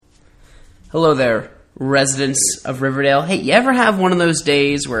Hello there, residents of Riverdale. Hey, you ever have one of those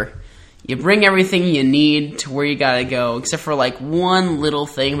days where you bring everything you need to where you gotta go, except for like one little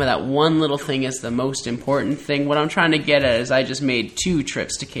thing, but that one little thing is the most important thing? What I'm trying to get at is I just made 2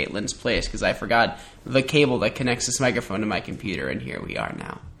 trips to Kaitlin's place because I forgot the cable that connects this microphone to my computer, and here we are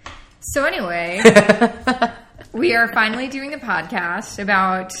now. So anyway, we are finally doing the podcast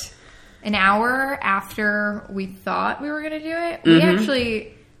about an hour after we thought we were going to do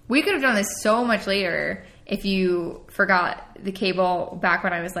it. We could have done this so much later if you forgot the cable back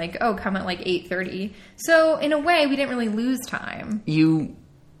when I was like, oh, come at like 8:30. So in a way, we didn't really lose time. You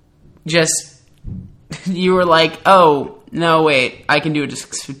were like, oh, no, wait, I can do it at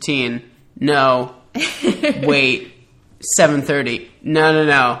 6:15. No, wait, 7:30.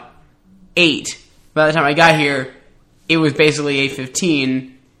 No. 8. By the time I got here, it was basically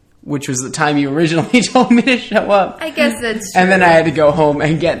 8:15, which was the time you originally told me to show up. I guess that's true. And then I had to go home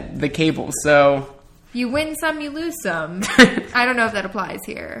and get the cable, so... You win some, you lose some. I don't know if that applies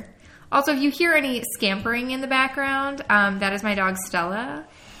here. Also, if you hear any scampering in the background, that is my dog Stella.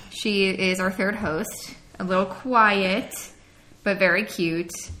 She is our 3rd host. A little quiet, but very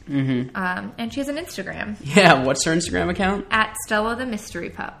cute. Mm-hmm. And she has an Instagram. Yeah, what's her Instagram account? At Stella the Mystery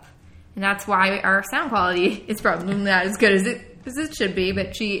Pup. And that's why our sound quality is probably not as good as it should be,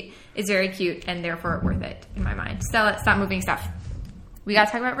 but she is very cute and therefore worth it in my mind. Stella, stop moving stuff. We got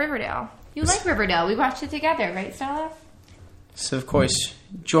to talk about Riverdale. You like Riverdale. We watched it together, right, Stella? So, of course,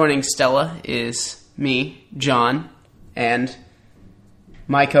 joining Stella is me, John, and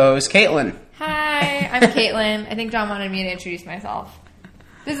my co-host, Kaitlin. Hi, I'm Kaitlin. I think John wanted me to introduce myself.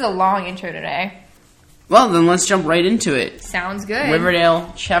 This is a long intro today. Well, then let's jump right into it. Sounds good.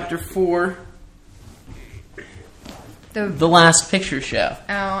 Riverdale, Chapter 4, The Last Picture Show.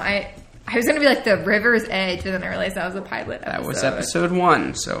 Oh, I was going to be like The River's Edge, and then I realized that was a pilot episode. That was episode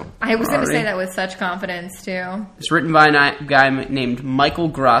 1, so... I was going to say that with such confidence, too. It's written by a guy named Michael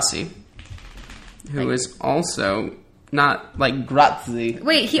Grassi, who is also not, like, Grazzi.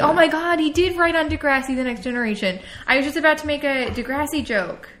 Wait, oh my god, he did write on Degrassi, The Next Generation. I was just about to make a Degrassi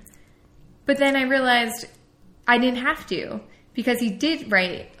joke. But then I realized I didn't have to, because he did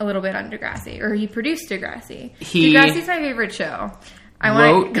write a little bit on Degrassi, or he produced Degrassi. Degrassi's my favorite show. I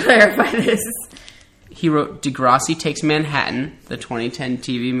want to clarify this. He wrote Degrassi Takes Manhattan, the 2010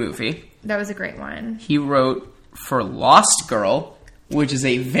 TV movie. That was a great one. He wrote for Lost Girl, which is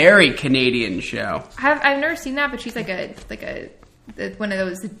a very Canadian show. I've never seen that, but she's like a one of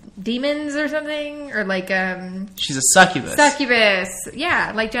those demons or something, or like she's a succubus. Succubus,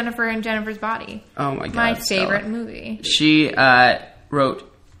 yeah, like Jennifer and Jennifer's Body. Oh my god, my favorite movie. She wrote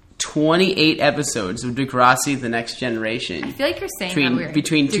 28 episodes of Degrassi: The Next Generation. I feel like you're saying that weird.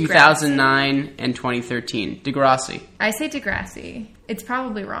 Between 2009 and 2013. Degrassi. I say Degrassi. It's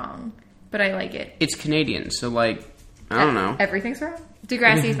probably wrong, but I like it. It's Canadian, so like I don't know. Everything's wrong.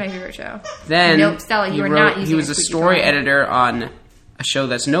 Degrassi is my favorite show. Then nope, Stella, you are not using. He was a story editor on a show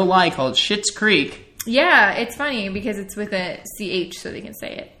that's no lie called Schitt's Creek. Yeah, it's funny because it's with a CH, so they can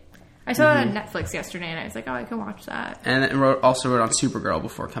say it. I saw it on Netflix yesterday, and I was like, oh, I can watch that. And then also wrote on Supergirl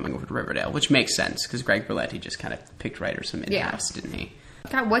before coming over to Riverdale, which makes sense, because Greg Berlanti just kind of picked writers from in-house, didn't he?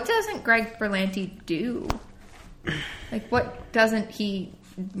 God, what doesn't Greg Berlanti do? Like, what doesn't he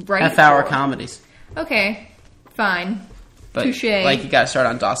write half-hour comedies. Okay, fine. But, touché. Like, you gotta start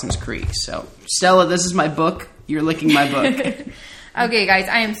on Dawson's Creek, so... Stella, this is my book. You're licking my book. Okay, guys,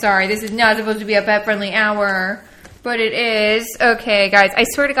 I am sorry. This is not supposed to be a pet-friendly hour. But it is. Okay, guys, I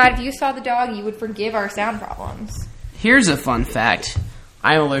swear to God, if you saw the dog, you would forgive our sound problems. Here's a fun fact.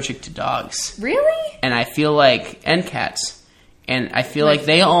 I'm allergic to dogs. Really? And I feel like... And cats. And I feel like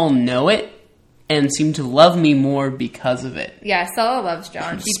they all know it and seem to love me more because of it. Yeah, Stella loves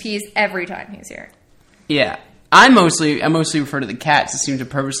John. She pees every time he's here. Yeah. I mostly refer to the cats that seem to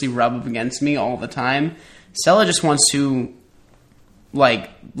purposely rub up against me all the time. Stella just wants to, like,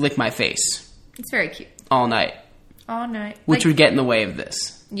 lick my face. It's very cute. All night. All night. Which would get in the way of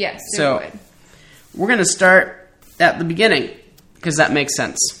this. Yes, it would. We're going to start at the beginning, because that makes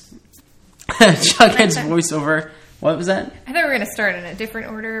sense. Jughead's voiceover. What was that? I thought we were going to start in a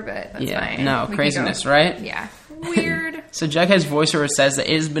different order, but that's fine. No, craziness, right? Yeah. Weird. So Jughead's voiceover says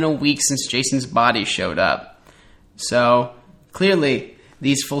that it has been a week since Jason's body showed up. So, clearly,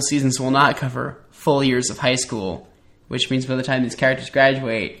 these full seasons will not cover full years of high school, which means by the time these characters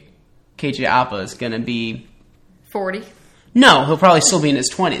graduate, KJ Apa is going to be... 40? No, he'll probably still be in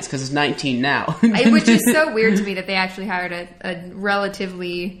his 20s, because he's 19 now. Which is so weird to me that they actually hired a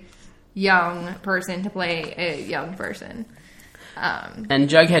relatively young person to play a young person. And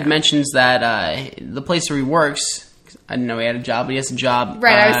Jughead mentions that the place where he works, I didn't know he had a job, but he has a job.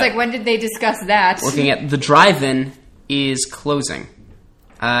 Right, I was like, when did they discuss that? Working at the drive-in is closing.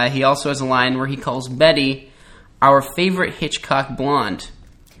 He also has a line where he calls Betty our favorite Hitchcock blonde.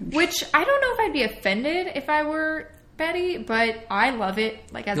 Which, I don't know if I'd be offended if I were Betty, but I love it,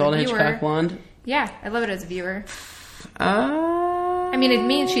 like, as Golden a viewer. Hitchcock blonde? Yeah, I love it as a viewer. I mean, it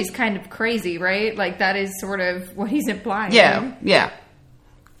means she's kind of crazy, right? Like, that is sort of what he's implying. Yeah.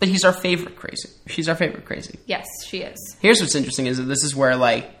 But he's our favorite crazy. She's our favorite crazy. Yes, she is. Here's what's interesting is that this is where,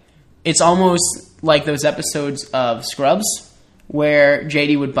 like, it's almost like those episodes of Scrubs where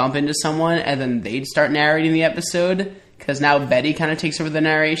JD would bump into someone and then they'd start narrating the episode because now Betty kind of takes over the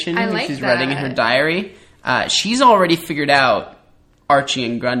narration. I like she's that. writing in her diary. She's already figured out Archie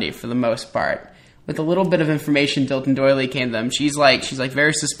and Grundy for the most part. With a little bit of information Dilton Doily came to them, she's like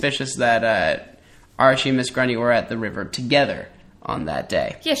very suspicious that Archie and Miss Grundy were at the river together on that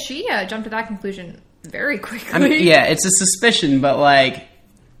day. Yeah, she jumped to that conclusion very quickly. I mean, yeah, it's a suspicion, but like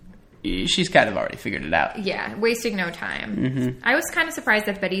she's kind of already figured it out. Yeah, wasting no time. Mm-hmm. I was kind of surprised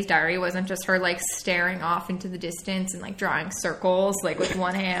that Betty's diary wasn't just her like staring off into the distance and like drawing circles like with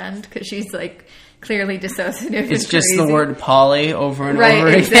one hand because she's like clearly dissociative. It's just the word Polly over and right, over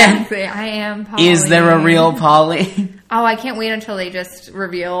again. Exactly. I am Polly. Is there a real Polly? Oh, I can't wait until they just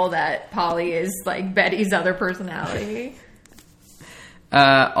reveal that Polly is like Betty's other personality.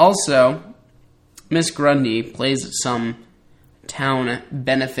 Also, Miss Grundy plays at some town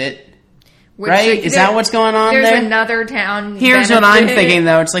benefit. Right? Is that what's going on there? There's another town Here's benefit. what I'm thinking,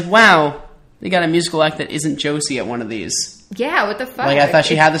 though. It's like, wow, they got a musical act that isn't Josie at one of these. Yeah, what the fuck? Like, I thought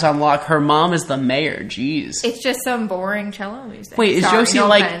she had this on lock. Her mom is the mayor. Jeez. It's just some boring cello music. Wait, is Sorry, Josie, no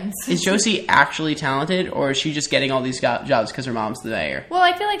like, offense. is Josie actually talented, or is she just getting all these jobs because her mom's the mayor? Well,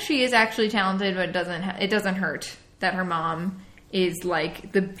 I feel like she is actually talented, but it doesn't hurt that her mom is,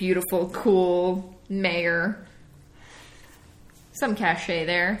 like, the beautiful, cool mayor. Some cachet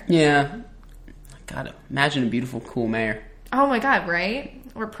there. Yeah. God, imagine a beautiful, cool mayor. Oh my god, right?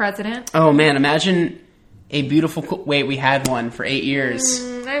 Or president. Oh man, imagine a beautiful, cool... Wait, we had one for 8 years.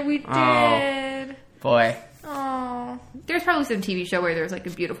 We did. Oh, boy. Oh. There's probably some TV show where there's like a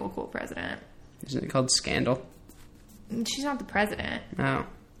beautiful, cool president. Isn't it called Scandal? She's not the president. Oh.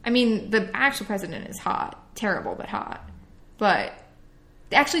 I mean, the actual president is hot. Terrible, but hot. But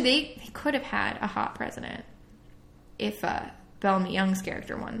actually, they could have had a hot president if Bellamy Young's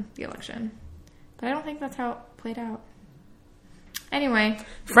character won the election. But I don't think that's how it played out. Anyway.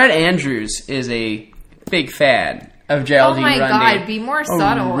 Fred Andrews is a big fan of Geraldine Grundy. Oh my god, be more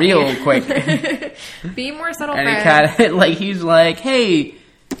subtle. Real quick. Be more subtle, and Fred. he's like, hey,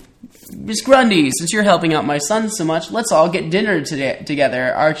 Miss Grundy, since you're helping out my son so much, let's all get dinner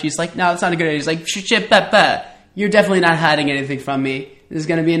together. Archie's like, no, that's not a good idea. He's like, shit, you're definitely not hiding anything from me. This is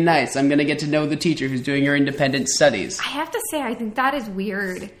going to be nice. I'm going to get to know the teacher who's doing your independent studies. I have to say, I think that is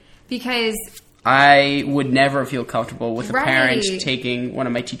weird. Because I would never feel comfortable with a Right. parent taking one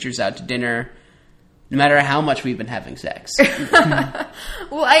of my teachers out to dinner, no matter how much we've been having sex.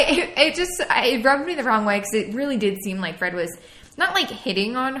 Well, it rubbed me the wrong way because it really did seem like Fred was not like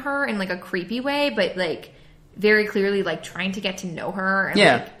hitting on her in like a creepy way, but like very clearly like trying to get to know her and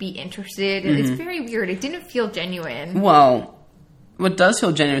like be interested. And it's very weird. It didn't feel genuine. Well, what does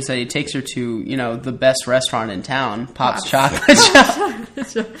feel genuine is that he takes her to, the best restaurant in town, Pop's Chocolate Shop.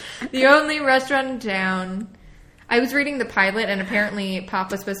 The only restaurant in town. I was reading the pilot, and apparently Pop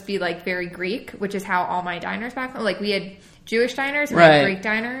was supposed to be like very Greek, which is how all my diners back home. Like we had Jewish diners and we had Greek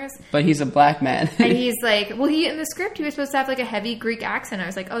diners. But he's a black man. And he's like, well, in the script he was supposed to have like a heavy Greek accent. I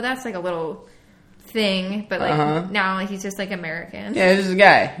was like, oh, that's like a little thing, but like now he's just like American. Yeah, this is a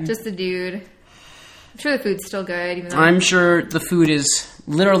guy. Just a dude. I'm sure the food's still good. Even though I'm sure the food is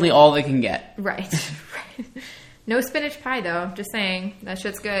literally all they can get. Right. No spinach pie, though. Just saying. That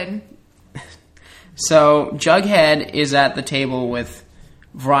shit's good. So, Jughead is at the table with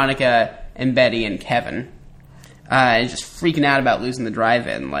Veronica and Betty and Kevin. He's just freaking out about losing the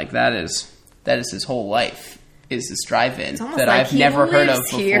drive-in. Like, that is his whole life, is this drive-in that I've never heard of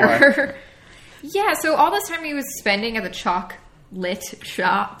before. Yeah, so all this time he was spending at the chocolate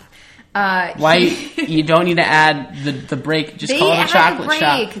shop. You don't need to add the break. Just call it the chocolate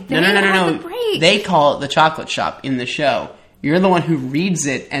shop. No. They call it the chocolate shop in the show. You're the one who reads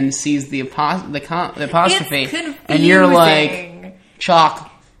it and sees the apostrophe, and you're like,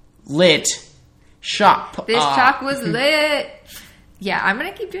 chocolate shop. This choc was lit. Yeah, I'm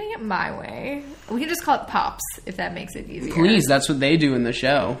gonna keep doing it my way. We can just call it Pops if that makes it easier. Please, that's what they do in the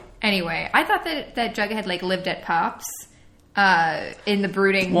show. Anyway, I thought that Jughead like lived at Pops. In the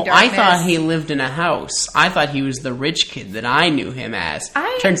brooding darkness. I thought he lived in a house. I thought he was the rich kid that I knew him as.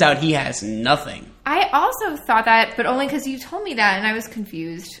 Turns out he has nothing. I also thought that, but only because you told me that, and I was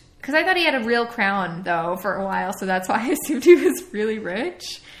confused. Because I thought he had a real crown, though, for a while, so that's why I assumed he was really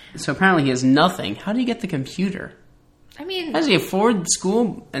rich. So apparently he has nothing. How do you get the computer? I mean... How does he afford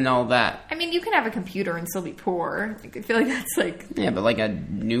school and all that? I mean, you can have a computer and still be poor. Like, I feel like that's like... Yeah, but like a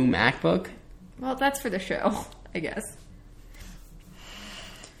new MacBook? Well, that's for the show, I guess.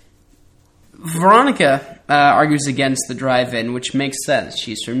 Veronica argues against the drive-in, which makes sense.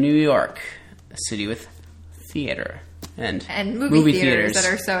 She's from New York, a city with theater and movie theaters that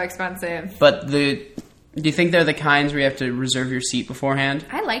are so expensive. But do you think they're the kinds where you have to reserve your seat beforehand?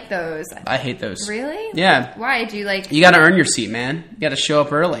 I like those. I hate those. Really? Yeah. Why? Do you like... You gotta earn your seat, man. You gotta show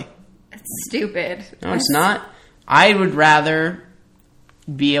up early. It's stupid. No, it's not. I would rather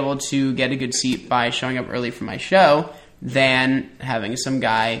be able to get a good seat by showing up early for my show than having some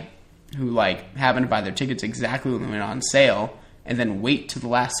guy who, like, happened to buy their tickets exactly when they went on sale and then wait to the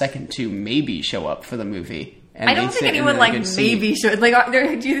last second to maybe show up for the movie. And I don't think anyone, like, maybe should. Like, do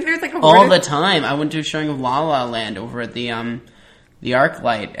you think there's, like, a word all the time. I went to a showing of La La Land over at the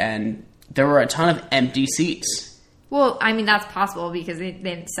ArcLight, and there were a ton of empty seats. Well, I mean, that's possible because they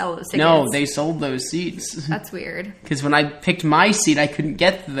didn't sell those tickets. No, they sold those seats. That's weird. Because when I picked my seat, I couldn't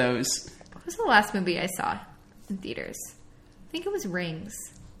get those. What was the last movie I saw in theaters? I think it was Rings,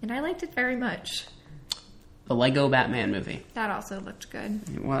 and I liked it very much. The Lego Batman movie. That also looked good.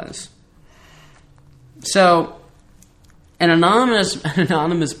 It was. So, an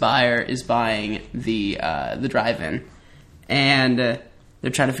anonymous buyer is buying the drive-in, and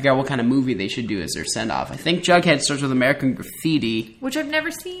they're trying to figure out what kind of movie they should do as their send-off. I think Jughead starts with American Graffiti. Which I've never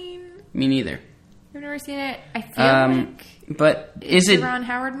seen. Me neither. I've never seen it. I feel like... But is it... a Ron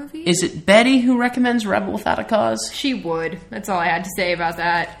Howard movie? Is it Betty who recommends Rebel Without a Cause? She would. That's all I had to say about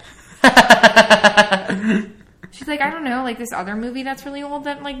that. She's like, I don't know, like this other movie that's really old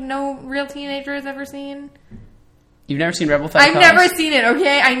that like no real teenager has ever seen. You've never seen Rebel Without a Cause? I've never seen it,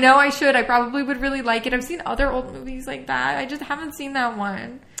 okay? I know I should. I probably would really like it. I've seen other old movies like that. I just haven't seen that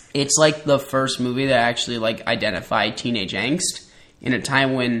one. It's like the first movie that actually like identified teenage angst in a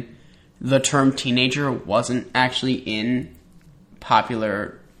time when the term teenager wasn't actually in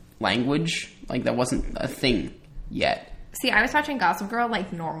popular language. Like that wasn't a thing yet. See, I was watching Gossip Girl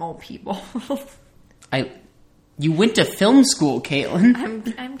like normal people. You went to film school,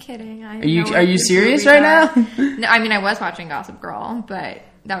 Kaitlin. I'm kidding. Are you serious right now? No, I mean I was watching Gossip Girl, but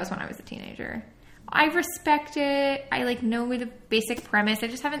that was when I was a teenager. I respect it. I like know the basic premise. I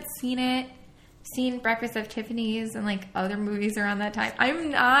just haven't seen it. Seen Breakfast at Tiffany's and like other movies around that time.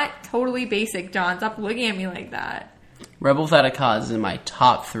 I'm not totally basic, John. Stop looking at me like that. Rebel Without a Cause is in my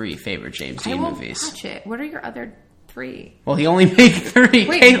top 3 favorite James Dean movies. Watch it. What are your other 3? Well, he only made 3.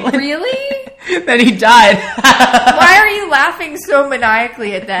 Wait, Kaitlin. Really? Then he died. Why are you laughing so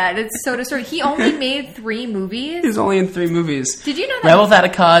maniacally at that? It's so disturbing. He only made 3 movies? He's only in 3 movies. Did you know that? Rebel Without a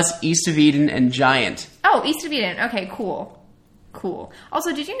Cause, East of Eden, and Giant. Oh, East of Eden. Okay, cool.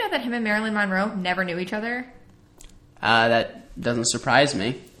 Also, did you know that him and Marilyn Monroe never knew each other? That doesn't surprise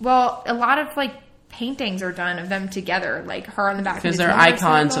me. Well, a lot of, like, paintings are done of them together. Like, her on the back of because they're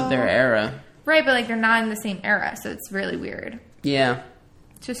icons of their era. Right, but, like, they're not in the same era, so it's really weird. Yeah.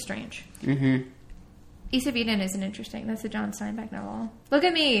 It's just strange. Mm-hmm. East of Eden isn't interesting. That's a John Steinbeck novel. Look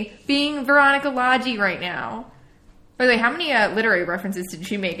at me, being Veronica Lodgy right now. By the way, how many literary references did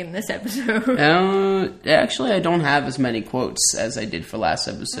she make in this episode? Actually, I don't have as many quotes as I did for last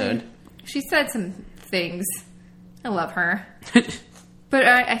episode. She said some things. I love her. But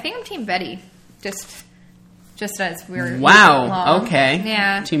I think I'm Team Betty. Just as we're... Wow, along. okay.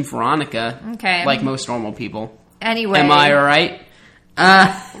 Yeah. Team Veronica. Okay. Like most normal people. Anyway. Am I alright?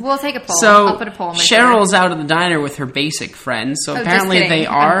 We'll take a poll. So, I'll put a poll in my Cheryl's out of the diner with her basic friends, so apparently they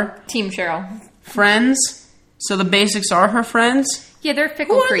are... Team Cheryl. Friends? So the basics are her friends? Yeah, they're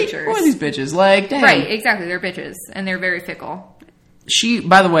fickle creatures. Who are these bitches? Like, damn. Right, exactly. They're bitches, and they're very fickle.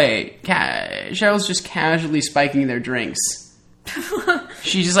 By the way, Cheryl's just casually spiking their drinks.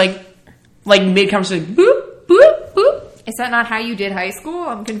 She just, like mid-conversation, boop, boop, boop. Is that not how you did high school?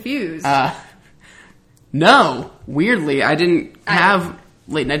 I'm confused. No. Weirdly, I didn't have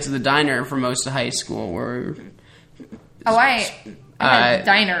late nights at the diner for most of high school. I had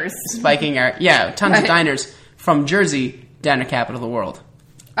diners. Spiking our... Yeah, tons of diners. From Jersey, diner capital of the world.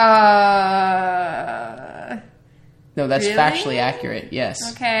 No, that's really? Factually accurate,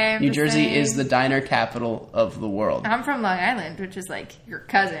 yes. Okay. New Jersey is the diner capital of the world. I'm from Long Island, which is like your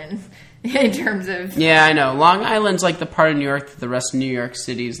cousin in terms of... Yeah, I know. Long Island's like the part of New York that the rest of New York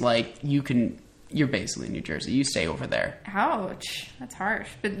City is like, you can You're basically New Jersey. You stay over there. Ouch. That's harsh.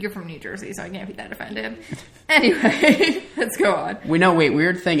 But you're from New Jersey, so I can't be that offended. Anyway, let's go on.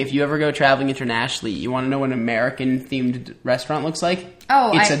 Weird thing. If you ever go traveling internationally, you want to know what an American-themed restaurant looks like?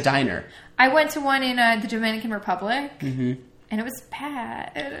 Oh, It's a diner. I went to one in the Dominican Republic, and it was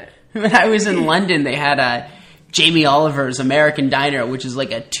bad. When I was in London, they had Jamie Oliver's American Diner, which is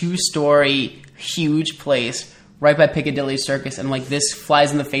like a 2-story, huge place right by Piccadilly Circus, and like this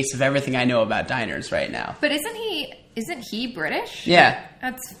flies in the face of everything I know about diners right now. But isn't he British? Yeah.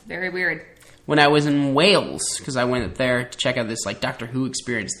 That's very weird. When I was in Wales, because I went there to check out this like Doctor Who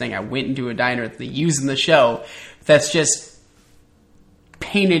experience thing, I went into a diner that they use in the show that's just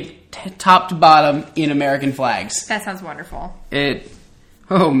painted top to bottom in American flags. That sounds wonderful.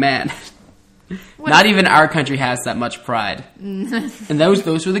 Oh man. Not even our country has that much pride. And those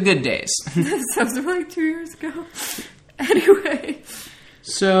were the good days. That sounds like 2 years ago. Anyway.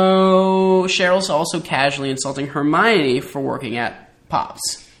 So, Cheryl's also casually insulting Hermione for working at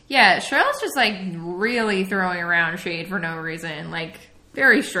Pops. Yeah, Cheryl's just, like, really throwing around shade for no reason. Like,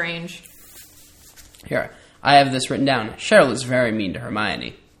 very strange. Here, I have this written down. Cheryl is very mean to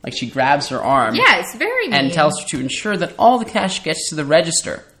Hermione. Like, she grabs her arm. Yeah, it's very mean. And tells her to ensure that all the cash gets to the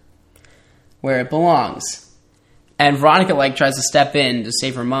register, where it belongs. And Veronica, like, tries to step in to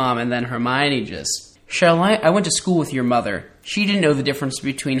save her mom, and then Hermione just... Cheryl, I went to school with your mother. She didn't know the difference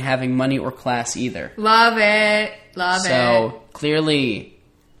between having money or class either. Love it. Love it. So, clearly,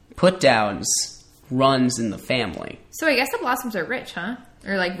 put-downs runs in the family. So I guess the Blossoms are rich, huh?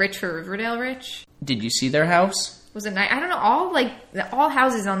 Or, like, rich for Riverdale rich? Did you see their house? Was it nice? I don't know. All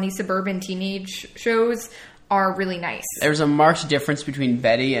houses on these suburban teenage shows are really nice. There's a marked difference between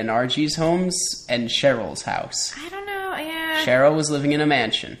Betty and Archie's homes and Cheryl's house. I don't know, yeah. Cheryl was living in a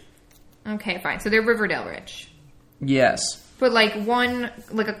mansion. Okay, fine. So they're Riverdale rich. Yes. But, like,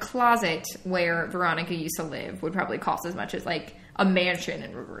 a closet where Veronica used to live would probably cost as much as, like, a mansion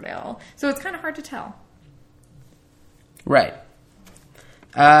in Riverdale. So it's kind of hard to tell. Right.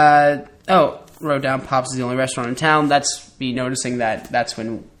 Wrote down Pops is the only restaurant in town. That's me noticing that's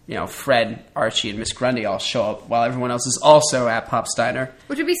when, Fred, Archie, and Miss Grundy all show up while everyone else is also at Pop's Diner.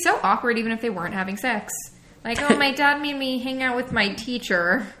 Which would be so awkward even if they weren't having sex. Like, oh, my dad made me hang out with my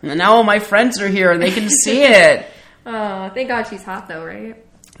teacher. And now all my friends are here and they can see it. Oh, thank God she's hot, though, right?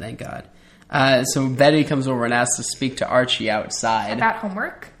 Thank God. So Betty comes over and asks to speak to Archie outside. About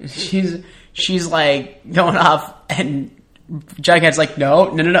homework? She's like, going off, and Jughead's like,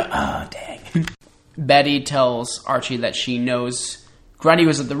 no. Oh, dang. Betty tells Archie that she knows Grundy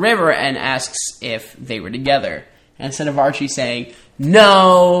was at the river and asks if they were together. And instead of Archie saying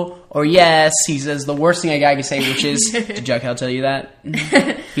no or yes, he says the worst thing a guy can say, which is, did Jughead tell you that?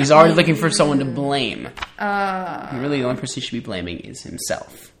 He's already looking for someone to blame. Really, the only person he should be blaming is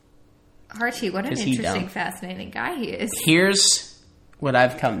himself. Archie, what an interesting, fascinating guy he is. Here's what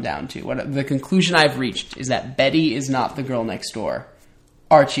I've come down to. The conclusion I've reached is that Betty is not the girl next door.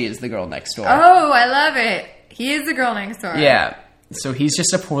 Archie is the girl next door. Oh, I love it. He is the girl next door. Yeah. So he's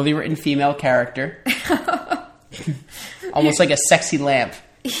just a poorly written female character. Almost like a sexy lamp.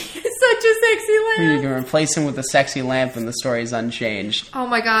 He's such a sexy lamp. You can replace him with a sexy lamp when the story's unchanged. Oh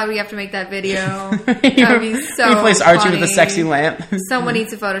my God, we have to make that video. That would be so replace funny. Archie with a sexy lamp. Someone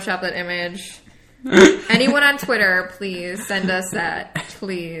needs to Photoshop that image. Anyone on Twitter, please send us that.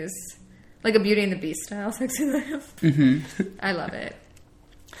 Please. Like a Beauty and the Beast style sexy lamp. Mm-hmm. I love it.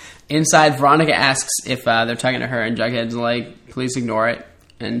 Inside, Veronica asks if they're talking to her, and Jughead's like, please ignore it.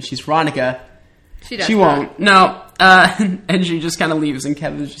 And she's Veronica. She won't. No. And she just kind of leaves, and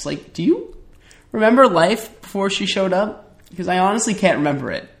Kevin's just like, do you remember life before she showed up? Because I honestly can't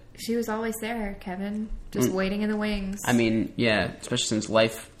remember it. She was always there, Kevin. Just waiting in the wings. I mean, yeah, especially since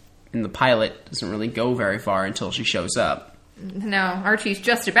life in the pilot doesn't really go very far until she shows up. No, Archie's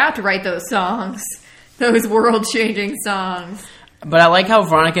just about to write those songs. Those world-changing songs. But I like how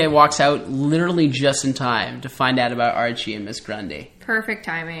Veronica walks out literally just in time to find out about Archie and Miss Grundy. Perfect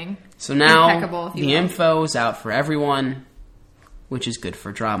timing. So now the info is out for everyone, which is good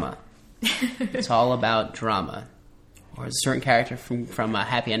for drama. It's all about drama. Or as a certain character from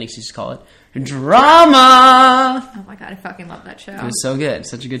Happy Endings used to call it, drama! Oh my God, I fucking love that show. It was so good.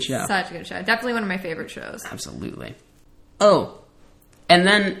 Such a good show. Such a good show. Definitely one of my favorite shows. Absolutely. Oh. And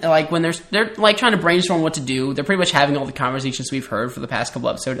then, like, when they're like, trying to brainstorm what to do, they're pretty much having all the conversations we've heard for the past couple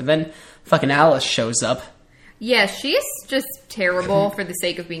episodes, and then fucking Alice shows up. Yeah, she's just terrible for the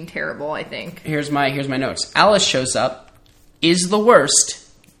sake of being terrible, I think. Here's my notes. Alice shows up, is the worst,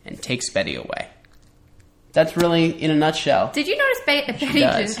 and takes Betty away. That's really, in a nutshell. Did you notice Betty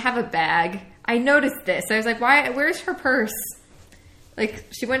didn't have a bag? I noticed this. I was like, why? Where's her purse? Like,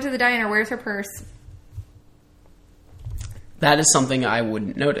 she went to the diner, where's her purse? That is something I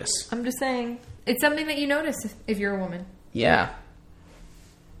wouldn't notice. I'm just saying. It's something that you notice if you're a woman. Yeah.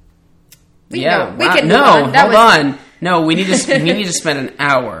 We can move on. Hold on. No, we need to spend an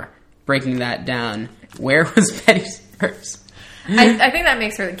hour breaking that down. Where was Betty's purse? I think that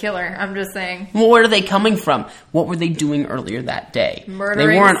makes her the killer. I'm just saying. Well, where are they coming from? What were they doing earlier that day? Murdering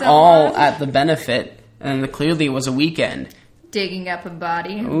They weren't someone? all at the benefit, and clearly it was a weekend. Digging up a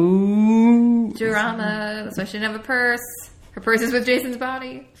body. Ooh. Drama. That's why she didn't have a purse. Her purse is with Jason's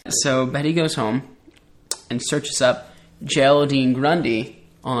body. So Betty goes home and searches up Geraldine Grundy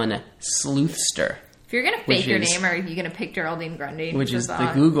on Sleuthster. If you're going to fake your name, are you going to pick Geraldine Grundy? Which is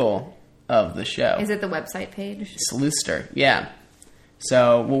the Google of the show. Is it the website page? Sleuthster, yeah.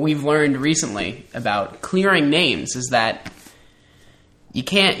 So what we've learned recently about clearing names is that you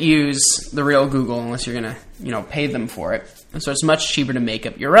can't use the real Google unless you're going to, pay them for it. And so it's much cheaper to make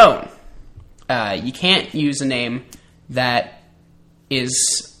up your own. You can't use a name that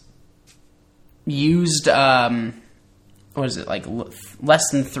is used, less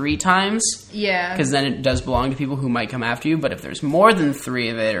than 3 times? Yeah. Because then it does belong to people who might come after you. But if there's more than 3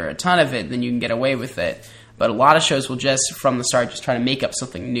 of it or a ton of it, then you can get away with it. But a lot of shows will just, from the start, just try to make up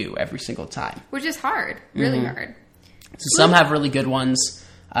something new every single time. Which is hard. Really hard. So some have really good ones.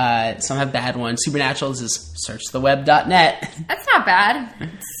 Some have bad ones. Supernatural is searchtheweb.net. That's not bad.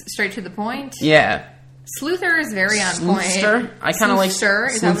 It's straight to the point. Yeah. Sleuther is very on point. Sleuthster? I kind of like Sleuthster.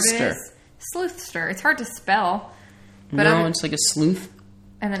 Is that what it Sleuthster. is? Sleuthster. It's hard to spell. But No, it's like a sleuth.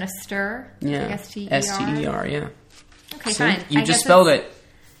 And then a stir. Yeah. Like S-T-E-R. S-T-E-R, yeah. Okay, See? fine. You just spelled it.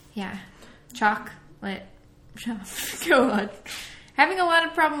 Yeah. Chocolate. Go on. Having a lot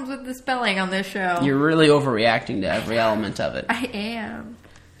of problems with the spelling on this show. You're really overreacting to every element of it. I am.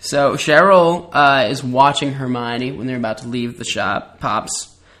 So Cheryl is watching Hermione when they're about to leave the shop,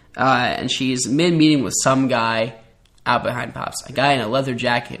 Pops, and she's mid-meeting with some guy out behind Pops, a guy in a leather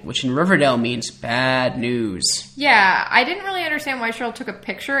jacket, which in Riverdale means bad news. Yeah, I didn't really understand why Cheryl took a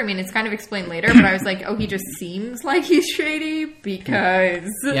picture. I mean, it's kind of explained later, but I was like, oh, he just seems like he's shady because...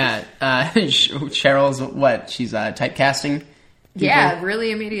 Yeah, Cheryl's, what, she's typecasting people? Yeah,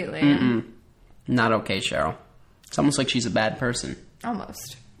 really immediately. Mm-mm. Not okay, Cheryl. It's almost like she's a bad person.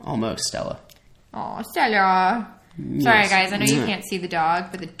 Almost, Stella. Oh, Stella. Yes. Sorry, guys. I know you can't see the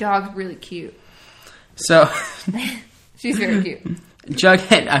dog, but the dog's really cute. So... She's very cute.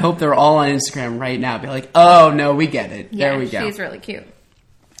 Jughead, I hope they're all on Instagram right now. Be like, oh, no, we get it. Yeah, there we go. She's really cute.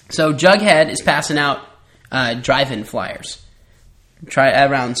 So Jughead is passing out drive-in flyers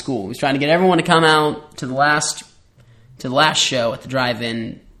around school. He's trying to get everyone to come out to the last show at the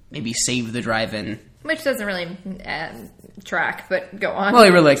drive-in, maybe save the drive-in. Which doesn't really track, but go on. Well,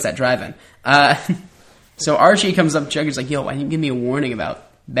 he really likes that drive-in. So Archie comes up to Jughead's like, yo, why didn't you give me a warning about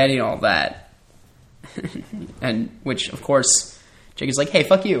Betty and all that? And which, of course, Jughead's like, hey,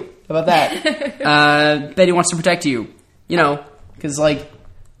 fuck you. How about that? Betty wants to protect you. Because,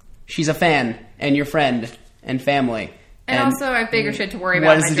 she's a fan and your friend and family. And also, I have bigger shit to worry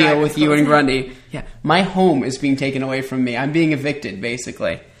about. What is the deal with you and Grundy? Yeah, my home is being taken away from me. I'm being evicted,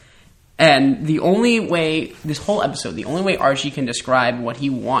 basically. And the only way, this whole episode, the only way Archie can describe what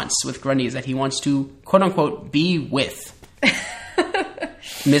he wants with Grundy is that he wants to, quote-unquote, be with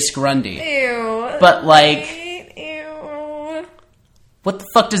Miss Grundy. Ew. But, Ew. What the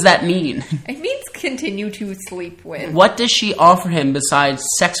fuck does that mean? It means continue to sleep with. What does she offer him besides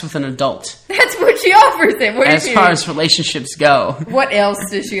sex with an adult? That's what she offers him. What as far as relationships go. What else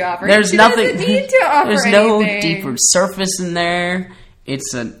does she offer? There's nothing. Doesn't need to offer There's anything. no deeper surface in there.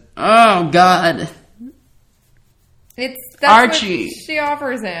 It's oh god. That's Archie. what she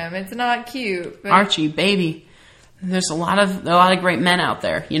offers him. It's not cute. But Archie, baby. There's a lot of great men out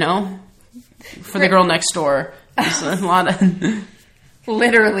there, For the girl next door. There's a lot of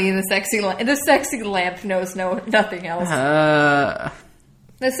literally the sexy lamp knows nothing else. The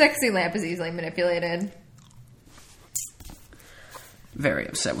sexy lamp is easily manipulated. Very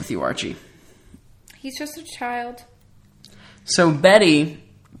upset with you, Archie. He's just a child. So Betty,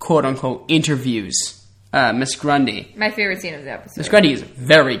 quote unquote, interviews Miss Grundy. My favorite scene of the episode. Miss Grundy is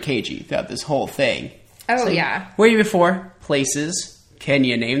very cagey throughout this whole thing. Oh, yeah. Where are you before? Places. Can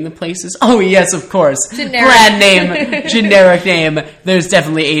you name the places? Oh, yes, of course. Generic. Brand name, generic name. There's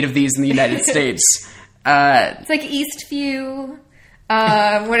definitely 8 of these in the United States. It's like Eastview.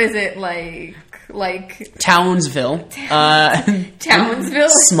 What is it, like... Townsville. Townsville?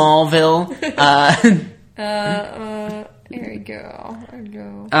 Smallville. Here we go.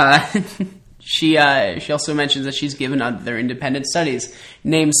 She also mentions that she's given other independent studies.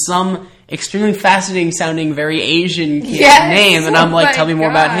 Names some extremely fascinating sounding, very Asian kid's name, and I'm like, tell me more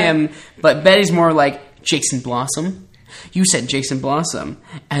about him. But Betty's more like, Jason Blossom. You said Jason Blossom.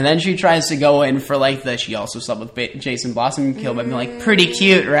 And then she tries to go in for like she also slept with Jason Blossom, killed by me, like, pretty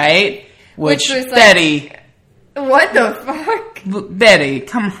cute, right? Which was Betty. Like, what the fuck? Betty,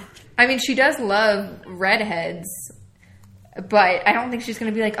 come on. I mean, she does love redheads. But I don't think she's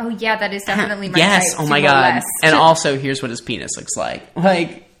going to be like, oh, yeah, that is definitely my type. Yes, oh my God. And also, here's what his penis looks like.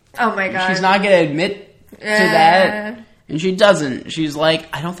 Like, oh my God. She's not going to admit to that. And she doesn't. She's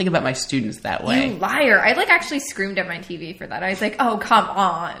like, I don't think about my students that way. You liar. I, actually screamed at my TV for that. I was like, oh, come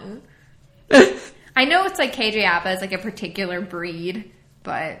on. I know it's like KJ Apa is like a particular breed,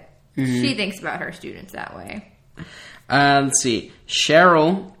 but she thinks about her students that way. Let's see.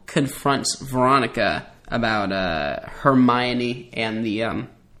 Cheryl confronts Veronica about Hermione and the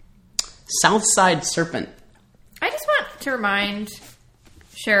Southside Serpent. I just want to remind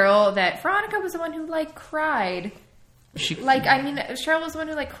Cheryl that Veronica was the one who, cried. Cheryl was the one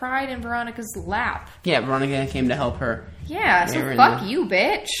who, cried in Veronica's lap. Yeah, Veronica came to help her. Yeah, so fuck you,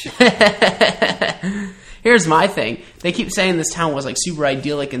 bitch. Here's my thing. They keep saying this town was, super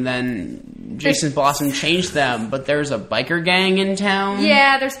idyllic, and then Jason Blossom changed them, but there's a biker gang in town.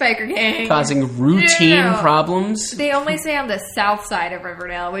 Yeah, there's biker gang. Causing routine problems. They only say on the south side of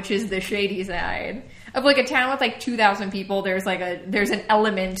Riverdale, which is the shady side. Of, a town with, 2,000 people, there's, there's an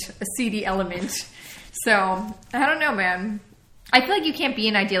element, a seedy element. So, I don't know, man. I feel like you can't be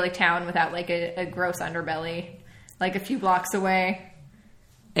an idyllic town without, a gross underbelly, a few blocks away.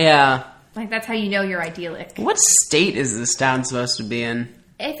 Yeah. That's how you know you're idyllic. What state is this town supposed to be in?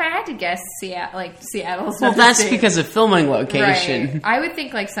 If I had to guess, Seattle's. Well, that's because of filming location. Right. I would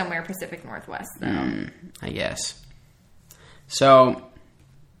think somewhere Pacific Northwest, though. I guess. So,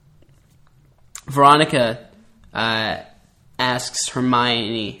 Veronica asks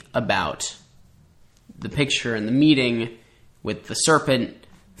Hermione about the picture in the meeting with the serpent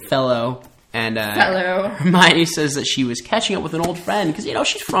fellow. And Hermione says that she was catching up with an old friend because,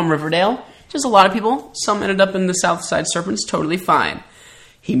 she's from Riverdale. Just a lot of people. Some ended up in the Southside Serpents. Totally fine.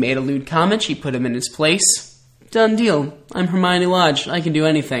 He made a lewd comment. She put him in his place. Done deal. I'm Hermione Lodge. I can do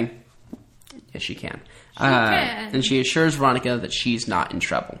anything. Yes, she can. She can. And she assures Veronica that she's not in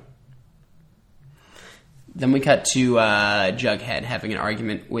trouble. Then we cut to Jughead having an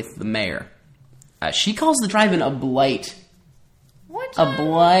argument with the mayor. She calls the drive-in a blight. What? A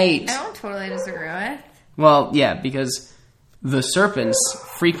blight. I don't totally disagree with. Well, yeah, because the serpents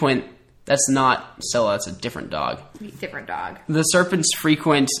frequent... That's not Stella, that's a different dog. Different dog. The serpents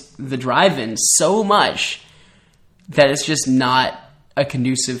frequent the drive-in so much that it's just not a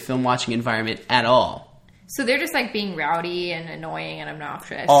conducive film-watching environment at all. So they're just, being rowdy and annoying and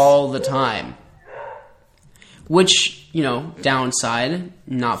obnoxious. All the time. Which, downside,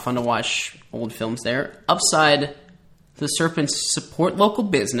 not fun to watch old films there. Upside... The serpents support local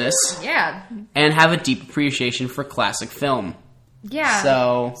business. Yeah. And have a deep appreciation for classic film. Yeah.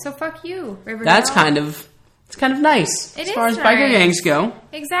 So fuck you, Riverdale. That's kind of nice. As far as biker gangs go.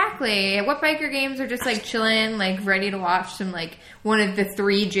 Exactly. What biker games are just chilling, ready to watch some one of the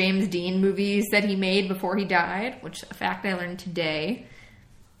 3 James Dean movies that he made before he died, which a fact I learned today.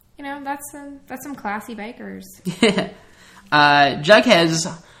 That's some classy bikers. Jughead's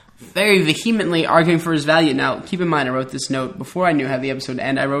very vehemently arguing for his value. Now, keep in mind, I wrote this note before I knew how the episode would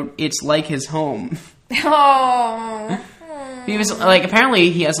end. I wrote, it's like his home. Oh. He was,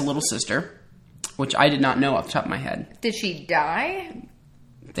 apparently he has a little sister, which I did not know off the top of my head. Did she die?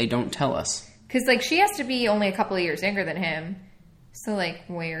 They don't tell us. Because, she has to be only a couple of years younger than him. So,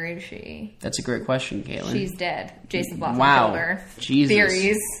 where is she? That's a great question, Kaitlin. She's dead. Jason Blossom killed her. Jesus.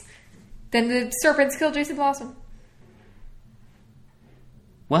 Theories. Then the serpents killed Jason Blossom.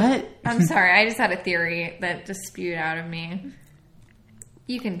 What? I'm sorry, I just had a theory that just spewed out of me.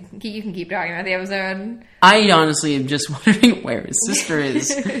 You can keep talking about the episode. I honestly am just wondering where his sister is.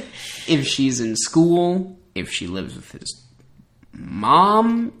 If she's in school, if she lives with his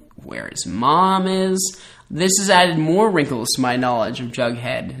mom, where his mom is. This has added more wrinkles to my knowledge of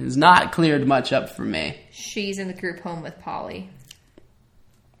Jughead. It has not cleared much up for me. She's in the group home with Polly.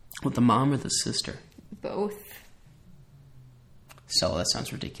 With the mom or the sister? Both. So that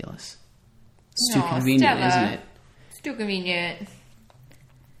sounds ridiculous. It's too convenient, Stella. Isn't it? It's too convenient.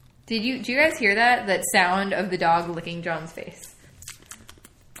 Do you guys hear that? That sound of the dog licking John's face.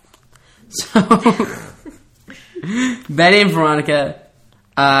 So Betty and Veronica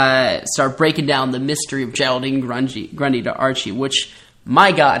start breaking down the mystery of Geraldine Grundy to Archie, which,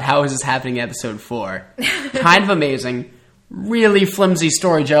 my God, how is this happening in episode 4? Kind of amazing. really flimsy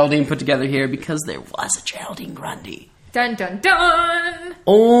story Geraldine put together here, because there was a Geraldine Grundy. Dun, dun, dun!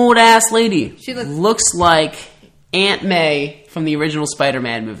 Old-ass lady. She looks like Aunt May from the original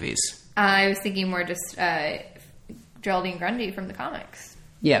Spider-Man movies. I was thinking more just Geraldine Grundy from the comics.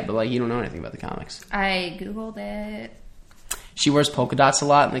 Yeah, but, you don't know anything about the comics. I Googled it. She wears polka dots a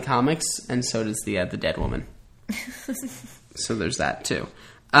lot in the comics, and so does the dead woman. So there's that, too.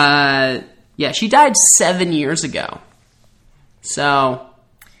 Yeah, she died 7 years ago. So,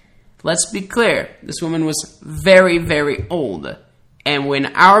 let's be clear. This woman was very, very old. And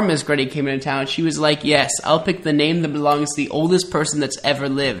when our Miss Grundy came into town, she was like, yes, I'll pick the name that belongs to the oldest person that's ever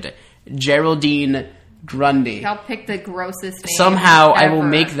lived. Geraldine Grundy. I'll pick the grossest name Somehow ever. I will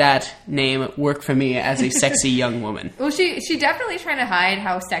make that name work for me as a sexy young woman. Well, she definitely trying to hide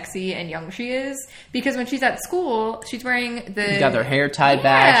how sexy and young she is, because when she's at school, she's wearing She's got her hair tied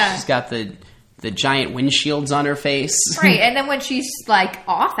back. She's got the giant windshields on her face. Right, and then when she's,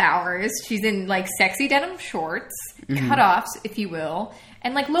 off hours, she's in, sexy denim shorts, cutoffs, if you will,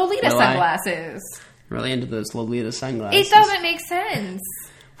 and, Lolita sunglasses. Really into those Lolita sunglasses. It doesn't make sense.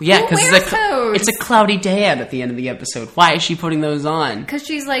 Yeah, because it's a cloudy day out at the end of the episode. Why is she putting those on? Because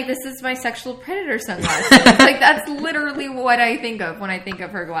she's like, this is my sexual predator sunglasses. That's literally what I think of when I think of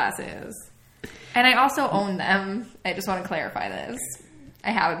her glasses. And I also own them. I just want to clarify this.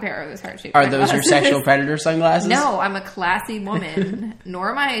 I have a pair of those heart-shaped Are those your sexual predator sunglasses? No, I'm a classy woman. Nor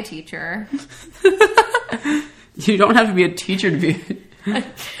am I a teacher. You don't have to be a teacher to be a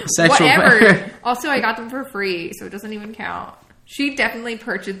sexual predator. Also, I got them for free, so it doesn't even count. She definitely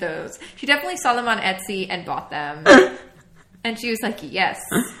purchased those. She definitely saw them on Etsy and bought them. And she was like, yes,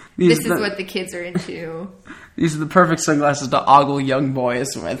 this is what the kids are into. These are the perfect sunglasses to ogle young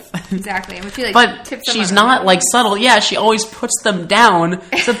boys with. Exactly. And when she, but tips them she's not, subtle. Yeah, she always puts them down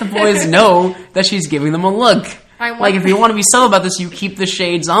so that the boys know that she's giving them a look. If you want to be subtle about this, you keep the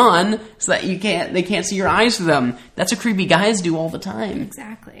shades on so that they can't see your eyes through them. That's what creepy guys do all the time.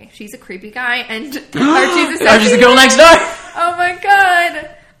 Exactly. She's a creepy guy, and Archie's the girl next door. Oh my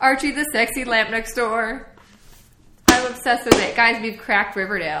god. Archie the sexy lamp next door. I'm obsessed with it. Guys, we've cracked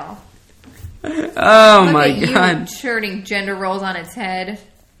Riverdale. Oh Look my at god. You turning gender roles on its head.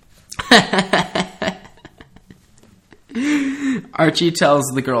 Archie tells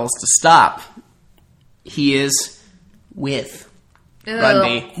the girls to stop. He is with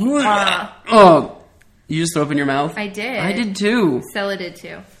Grundy. Oh, you just threw up in your mouth? I did. I did too. Stella did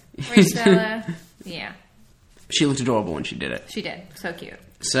too. Right, Stella? Yeah. She looked adorable when she did it. She did. So cute.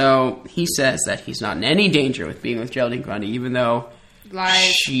 So he says that he's not in any danger with being with Geraldine Grundy, even though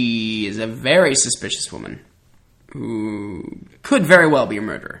she is a very suspicious woman who could very well be a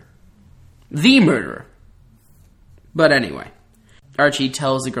murderer. The murderer. But anyway, Archie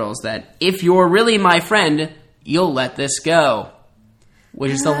tells the girls that if you're really my friend, you'll let this go.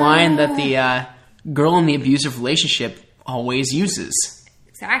 Which is the line that the girl in the abusive relationship always uses.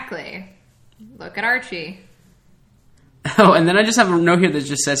 Exactly. Look at Archie. Oh, and then I just have a note here that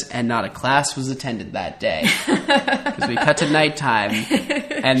just says, and not a class was attended that day. Because we cut to nighttime.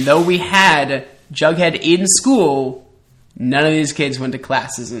 And though we had Jughead in school, none of these kids went to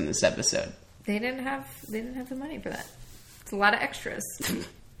classes in this episode. They didn't have the money for that. It's a lot of extras.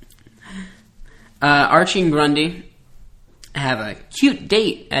 Archie and Grundy have a cute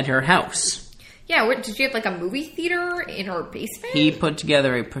date at her house. Yeah, did she have a movie theater in her basement? He put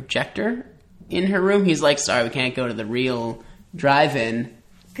together a projector in her room. He's like, sorry, we can't go to the real drive-in.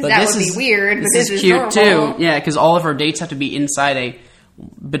 Because that would be weird. This is cute normal. Too. Yeah, because all of her dates have to be inside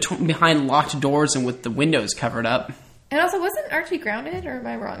behind locked doors and with the windows covered up. And also, wasn't Archie grounded, or am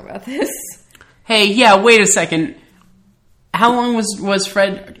I wrong about this? Hey, yeah, wait a second. How long was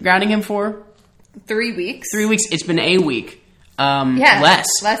Fred grounding him for? 3 weeks. 3 weeks. It's been a week.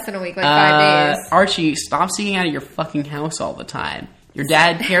 Less than a week, 5 days. Archie, stop sneaking out of your fucking house all the time. Your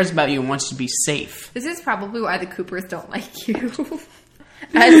dad cares about you and wants to be safe. This is probably why the Coopers don't like you.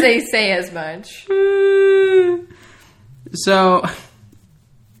 As they say as much. So,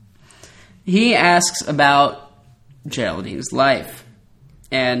 he asks about Geraldine's life.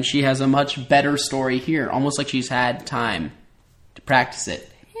 And she has a much better story here. Almost like she's had time to practice it.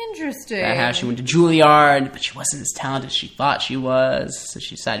 Interesting. About how she went to Juilliard, but she wasn't as talented as she thought she was. So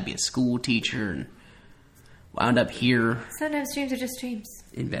she decided to be a school teacher and wound up here. Sometimes dreams are just dreams.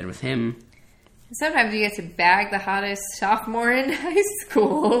 In bed with him. Sometimes you get to bag the hottest sophomore in high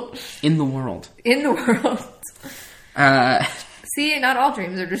school. In the world. See, not all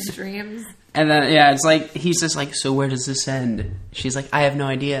dreams are just dreams. And then, yeah, it's like, he's just like, so where does this end? She's like, I have no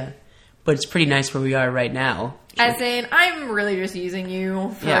idea. but it's pretty nice where we are right now. As in, I'm really just using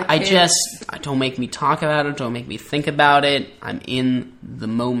you for don't make me talk about it, don't make me think about it. I'm in the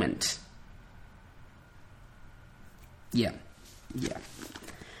moment. Yeah.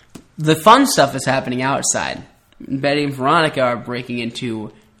 The fun stuff is happening outside. Betty and Veronica are breaking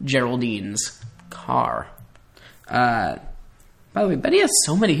into Geraldine's car. By the way, Betty has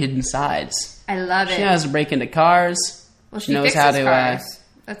so many hidden sides. I love it. She knows how to break into cars. Well, she knows how to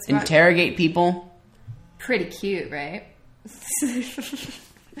interrogate people. Pretty cute, right?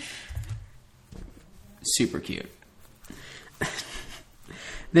 Super cute.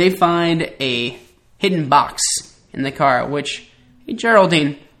 They find a hidden box in the car, which, hey,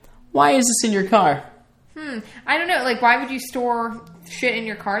 Geraldine, why is this in your car? I don't know. Like, why would you store shit in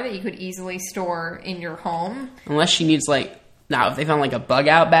your car that you could easily store in your home? Unless she needs, now, if they found, a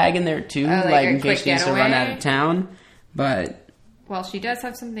bug-out bag in there, too, in case she needs to run out of town. But... Well, she does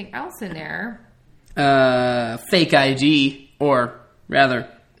have something else in there. Fake ID, or, rather,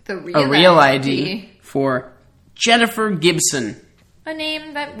 a real ID for Jennifer Gibson. A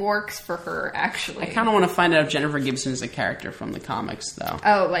name that works for her, actually. I kind of want to find out if Jennifer Gibson is a character from the comics, though.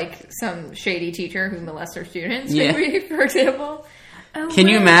 Oh, like some shady teacher who molests her students, maybe, for example? Can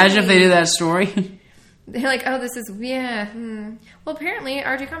you imagine if they did that story? They're like, oh, this is... Yeah. Well, apparently,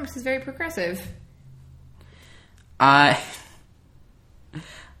 Archie Comics is very progressive. I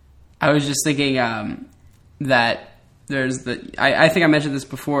was just thinking that there's I think I mentioned this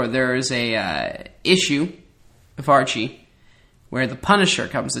before. There is a issue of Archie where the Punisher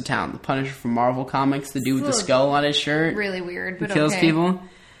comes to town. The Punisher from Marvel Comics, the dude with the skull on his shirt. Really weird, but who kills people.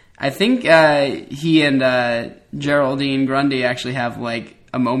 I think he and Geraldine Grundy actually have,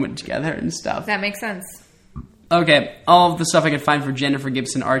 a moment together and stuff. That makes sense. Okay, all of the stuff I could find for Jennifer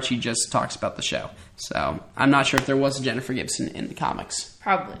Gibson, Archie just talks about the show. So, I'm not sure if there was a Jennifer Gibson in the comics.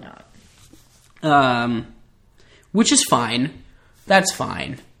 Probably not. Which is fine. That's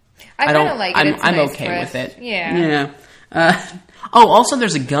fine. I kind of like it. I'm okay with it. Yeah. Also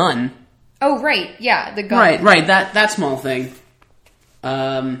there's a gun. Oh, right. Yeah, the gun. Right. That small thing.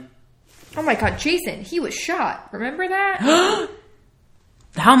 Oh my god, Jason, he was shot. Remember that?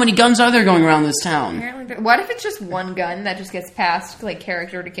 How many guns are there going around this town? Apparently, what if it's just one gun that just gets passed,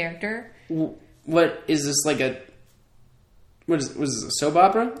 character to character? What is this, was this, a soap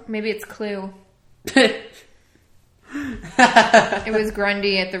opera? Maybe it's Clue. It was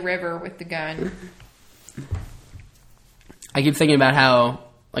Grundy at the river with the gun. I keep thinking about how,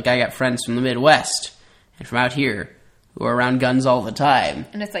 I got friends from the Midwest and from out here who are around guns all the time.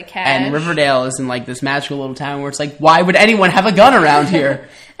 And it's cash. And Riverdale is in, this magical little town where it's why would anyone have a gun around here?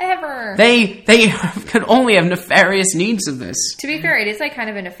 Ever. They could only have nefarious needs of this. To be fair, it is, kind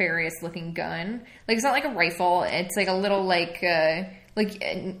of a nefarious looking gun. It's not like a rifle. It's, a little,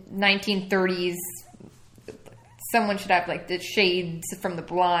 1930s... Someone should have, the shades from the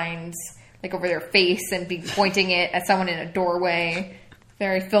blinds, over their face and be pointing it at someone in a doorway.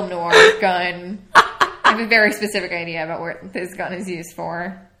 Very film noir gun. I have a very specific idea about what this gun is used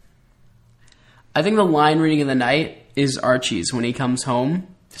for. I think the line reading of the night is Archie's when he comes home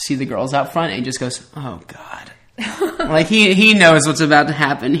to see the girls out front and he just goes, oh, God. He knows what's about to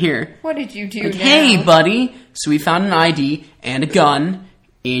happen here. What did you do now? Hey, buddy. So we found an ID and a gun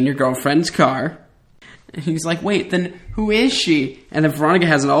in your girlfriend's car. And he's like, wait, then who is she? And then Veronica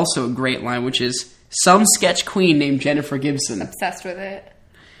has also a great line, which is, some sketch queen named Jennifer Gibson. Obsessed with it.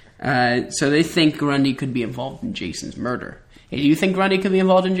 So they think Grundy could be involved in Jason's murder. Hey, do you think Grundy could be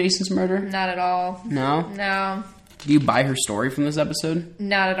involved in Jason's murder? Not at all. No? No. Do you buy her story from this episode?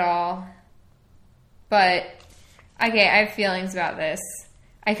 Not at all. But, okay, I have feelings about this.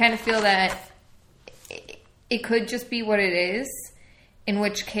 I kind of feel that it could just be what it is, in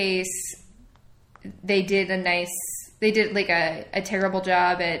which case... They did a nice terrible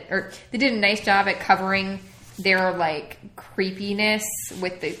job they did a nice job at covering their creepiness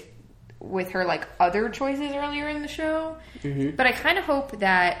with her other choices earlier in the show. Mm-hmm. But I kind of hope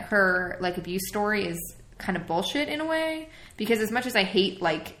that her abuse story is kind of bullshit in a way, because as much as I hate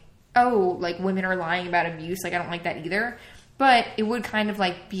women are lying about abuse, I don't like that either. But it would kind of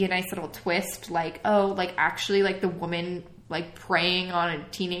be a nice little twist, actually the woman preying on a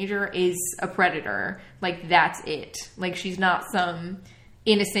teenager is a predator. That's it. She's not some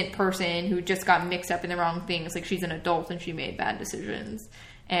innocent person who just got mixed up in the wrong things. She's an adult and she made bad decisions.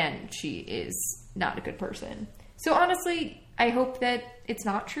 And she is not a good person. So honestly, I hope that it's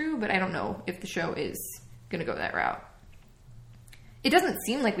not true, but I don't know if the show is going to go that route. It doesn't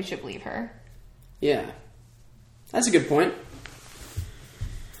seem like we should believe her. Yeah. That's a good point.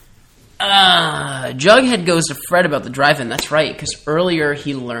 Jughead goes to Fred about the drive-in. That's right, because earlier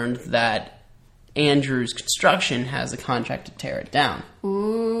he learned that Andrew's Construction has a contract to tear it down.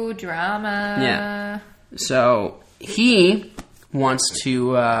 Ooh, drama. Yeah. So he wants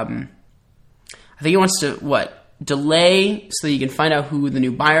to, I think he wants to, delay so that you can find out who the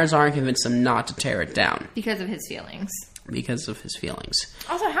new buyers are and convince them not to tear it down. Because of his feelings.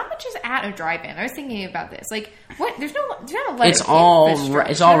 Also, how much is at a drive-in? I was thinking about this. Like, what? There's not a it's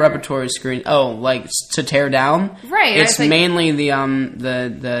all repertory screen. Oh, like to tear down? Right. It's mainly the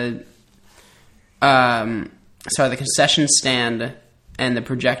concession stand and the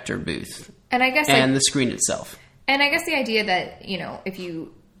projector booth. And I guess the screen itself. And I guess the idea that, if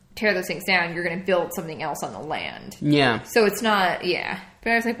you tear those things down, you're going to build something else on the land. Yeah. So it's not, yeah.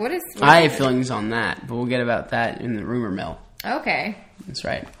 But I was like, what is I have feelings on that, but we'll get about that in the rumor mill. Okay. That's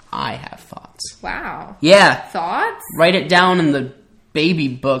right. I have thoughts. Wow. Yeah. Thoughts? Write it down in the baby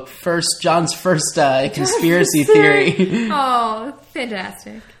book. John's first conspiracy theory. Oh,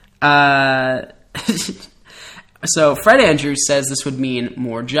 fantastic. So Fred Andrews says this would mean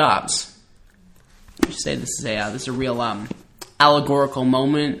more jobs. You say this is a real allegorical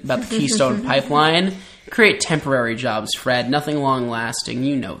moment about the Keystone Pipeline. Create temporary jobs, Fred. Nothing long-lasting.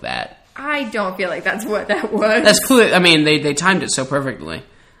 You know that. I don't feel like that's what that was. That's cool. I mean, they timed it so perfectly.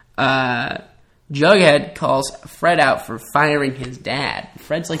 Jughead calls Fred out for firing his dad.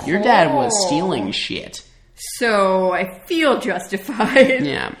 Fred's like, your dad was stealing shit. So I feel justified.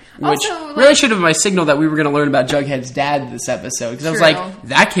 Yeah. Which really should have been my signal that we were going to learn about Jughead's dad this episode. Because I was like,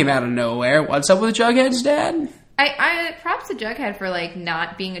 that came out of nowhere. What's up with Jughead's dad? I props to Jughead for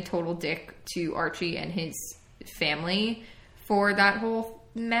not being a total dick to Archie and his family for that whole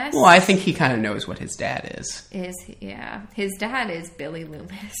mess. Well, I think he kind of knows what his dad is. His dad is Billy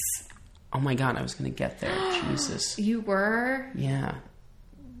Loomis. Oh my god, I was going to get there. Jesus. You were? Yeah.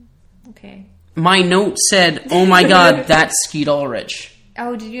 Okay. My note said, oh my god, that's Skeet Ulrich.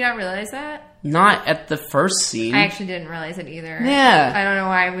 Oh, did you not realize that? Not at the first scene. I actually didn't realize it either. Yeah. I don't know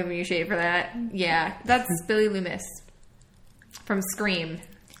why I'm giving you shade for that. Yeah, that's Billy Loomis from Scream.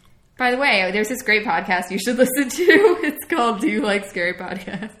 By the way, there's this great podcast you should listen to. It's called Do You Like Scary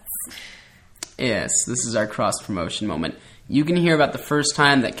Podcasts? Yes, this is our cross-promotion moment. You can hear about the first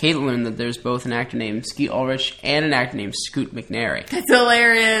time that Kaitlin learned that there's both an actor named Skeet Ulrich and an actor named Scoot McNairy. That's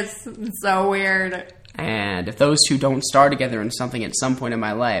hilarious. It's so weird. And if those two don't star together in something at some point in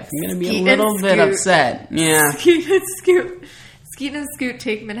my life, I'm going to be a little bit upset. Yeah. Skeet and Scoot. Skeet and Scoot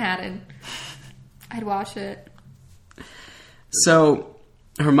take Manhattan. I'd watch it. So,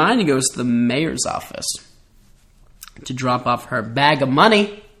 Hermione goes to the mayor's office to drop off her bag of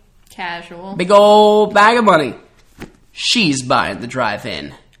money. Casual. Big old bag of money. She's buying the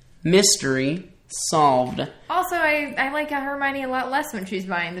drive-in. Mystery solved. Also, I like Hermione a lot less when she's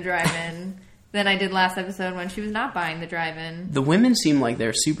buying the drive-in than I did last episode when she was not buying the drive-in. The women seem like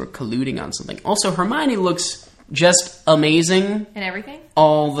they're super colluding on something. Also, Hermione looks just amazing. And everything?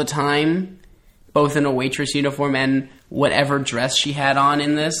 All the time. Both in a waitress uniform and whatever dress she had on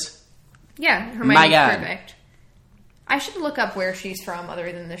in this. Yeah, Hermione's perfect. I should look up where she's from other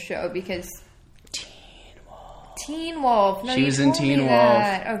than the show because... Teen Wolf. No, she was in Teen Wolf.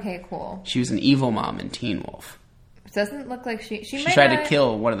 Okay, cool. She was an evil mom in Teen Wolf. It doesn't look like she tried to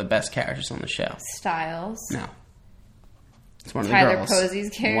kill one of the best characters on the show. Styles. No. It's one of Tyler the girls. Posey's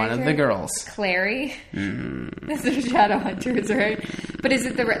character. One of the girls. Clary. That's the Shadowhunters, right? But is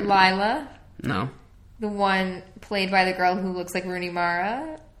it the Lila? No. The one played by the girl who looks like Rooney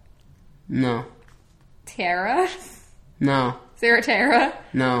Mara? No. Tara? No. Sarah Tara?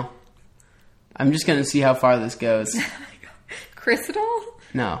 No. I'm just going to see how far this goes. Crystal?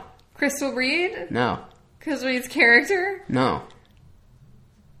 No. Crystal Reed? No. Crystal Reed's character? No.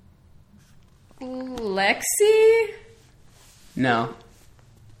 Lexi? No.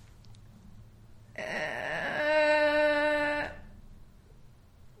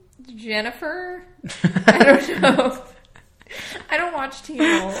 Jennifer? I don't know. I don't watch Teen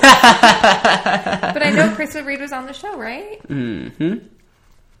Wolf. But I know Crystal Reed was on the show, right? Mm-hmm.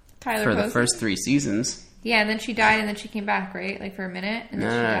 Tyler For Posey? the first 3 seasons. Yeah, and then she died, and then she came back, right? Like, for a minute, and then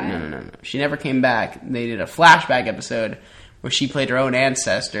she died? No. She never came back. They did a flashback episode where she played her own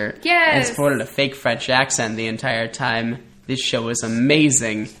ancestor. Yes! And supported a fake French accent the entire time. This show was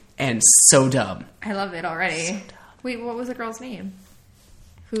amazing and so dumb. I love it already. So dumb. Wait, what was the girl's name?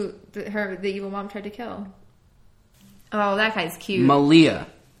 Who the evil mom tried to kill? Oh, that guy's cute. Malia.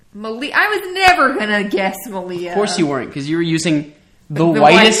 I was never gonna guess Malia. Of course you weren't, because you were using the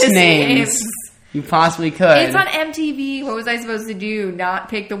whitest names. You possibly could. It's on MTV. What was I supposed to do? Not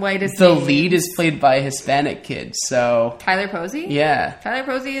pick the whitest The name? lead is played by a Hispanic kid, so... Tyler Posey? Yeah. Tyler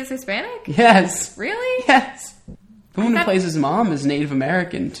Posey is Hispanic? Yes. Really? Yes. The one who plays his mom is Native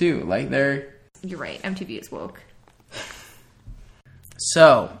American, too. Like, they're... You're right. MTV is woke.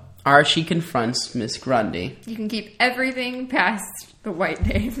 So, Archie confronts Miss Grundy. You can keep everything past the white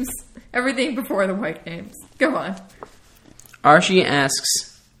names. Everything before the white names. Go on. Archie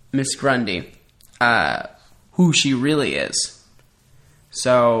asks Miss Grundy who she really is.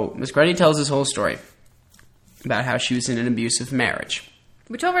 So, Miss Grundy tells his whole story about how she was in an abusive marriage.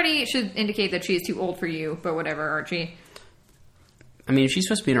 Which already should indicate that she is too old for you, but whatever, Archie. I mean, if she's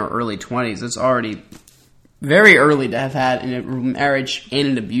supposed to be in her early 20s, it's already very early to have had a marriage and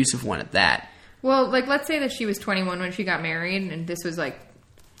an abusive one at that. Well, like, let's say that she was 21 when she got married, and this was, like,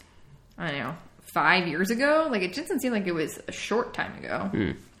 I don't know, 5 years ago? Like, it doesn't seem like it was a short time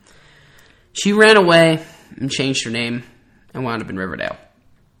ago. She ran away and changed her name and wound up in Riverdale.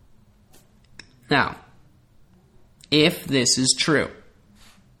 Now, if this is true,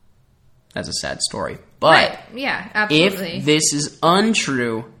 that's a sad story. But Right. Yeah, absolutely. if this is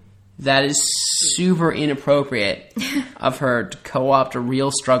untrue, that is super inappropriate of her to co-opt a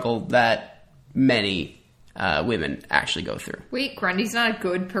real struggle that many women actually go through. Wait, Grundy's not a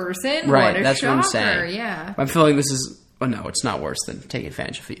good person? Right, What a that's shocker. what I'm saying. Yeah. I'm feeling this is... Well, no, it's not worse than taking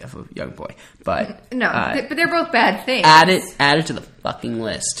advantage of a young boy. But No, but they're both bad things. add it to the fucking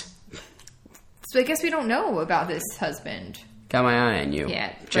list. So I guess we don't know about this husband. Got my eye on you,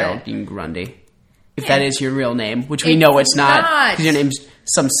 Yeah, but- Geraldine Grundy. If Yeah. that is your real name, which we It's know it's not, not. because your name's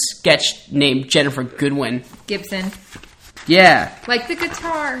some sketch named Jennifer Goodwin. Gibson. Yeah, Like the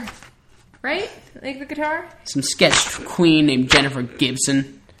guitar. Right? Like the guitar? some sketch queen named Jennifer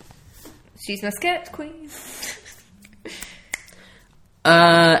Gibson. She's my sketch queen.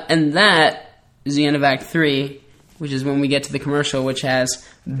 And that is the end of Act 3, which is when we get to the commercial, which has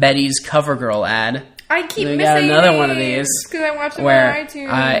Betty's CoverGirl ad. I keep We missing got another one of these because I watched them where on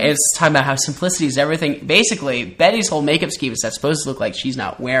iTunes. it's talking about how simplicity is everything. Basically, Betty's whole makeup scheme is that's supposed to look like she's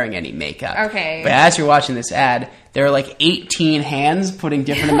not wearing any makeup. Okay. But as you're watching this ad, there are like 18 hands putting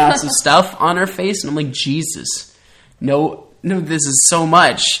different amounts of stuff on her face, and I'm like, Jesus, no, this is so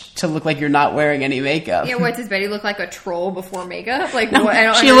much to look like you're not wearing any makeup. Yeah, what, does Betty look like a troll before makeup? Like, No, what? I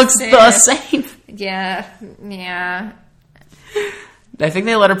don't she looks understand. the same. Yeah. I think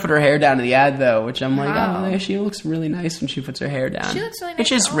they let her put her hair down in the ad, though, which I'm like, Wow. oh, she looks really nice when she puts her hair down. She looks really nice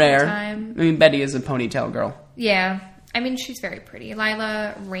Which is all the rare. time. I mean, Betty is a ponytail girl. Yeah. I mean, she's very pretty.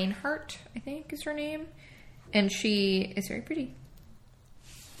 Lila Reinhart, I think, is her name. And she is very pretty.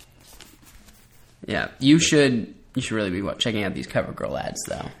 Yeah, you should really be checking out these CoverGirl ads,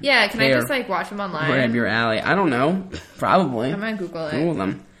 though. Yeah, can They I just, are like, watch them online? right up your alley. I don't know. Probably. I'm gonna Google it. Google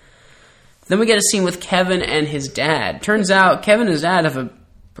them. Then we get a scene with Kevin and his dad. Turns out Kevin and his dad have a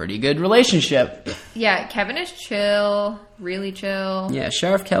pretty good relationship. Yeah, Kevin is chill. Really chill. Yeah,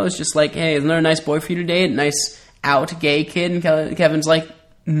 Sheriff Keller's just like, hey, isn't there a nice boy for you to date? A nice out gay kid? And Kevin's like,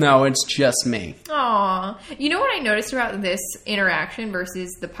 no, it's just me. Aw. You know what I noticed about this interaction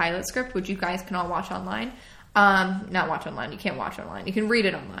versus the pilot script, which you guys can all watch online? Not watch online. You can't watch online. You can read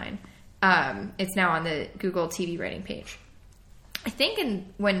it online. It's now on the Google TV writing page. I think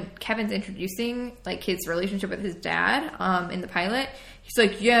when Kevin's introducing like his relationship with his dad in the pilot, he's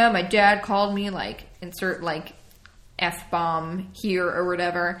like, yeah, my dad called me, like, insert like F-bomb here or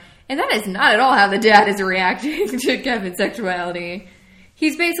whatever. And that is not at all how the dad is reacting to Kevin's sexuality.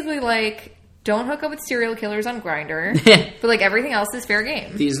 He's basically like, don't hook up with serial killers on Grindr, but like everything else is fair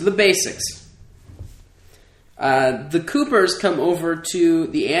game. These are the basics. The Coopers come over to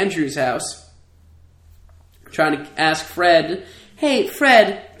the Andrews house, trying to ask Fred, hey,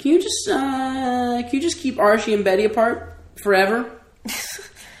 Fred, can you just keep Archie and Betty apart forever?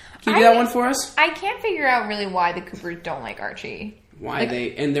 Can you do that one for us? I can't figure out really why the Coopers don't like Archie. Why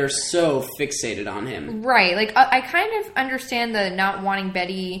they're so fixated on him. Right. Like, I kind of understand the not wanting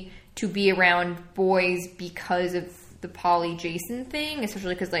Betty to be around boys because of the Polly Jason thing,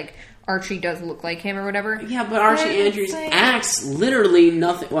 especially because, like, Archie does look like him or whatever. Yeah, but Archie Andrews acts literally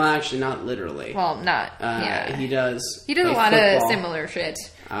nothing. Well, actually, not literally. Well, not. Yeah. He does. He does a lot of similar shit.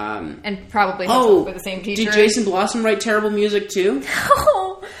 And probably has with the same teacher. Did Jason Blossom write terrible music too?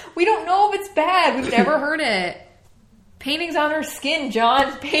 No, we don't know if it's bad. We've never heard it. Paintings on her skin,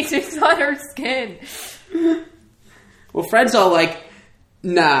 John. Paintings on her skin. Well, Fred's all like,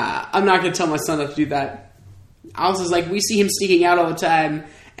 nah, I'm not going to tell my son not to do that. Alice is like, we see him sneaking out all the time.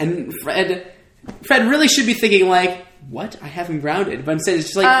 And Fred really should be thinking like, what? I have him grounded. But instead it's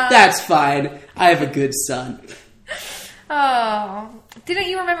just like, that's fine. I have a good son. Oh, Didn't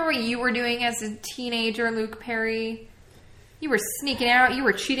you remember what you were doing as a teenager, Luke Perry? You were sneaking out. You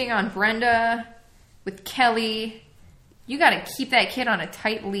were cheating on Brenda with Kelly. You got to keep that kid on a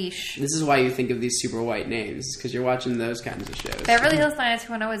tight leash. This is why you think of these super white names, because you're watching those kinds of shows. Beverly Hills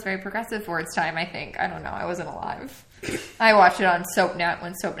 90210 was very progressive for its time, I think. I don't know. I wasn't alive. I watched it on SoapNet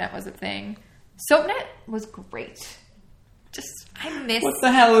when SoapNet was a thing. SoapNet was great. I miss... What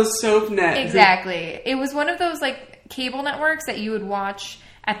the hell is SoapNet? Exactly. It was one of those, like, cable networks that you would watch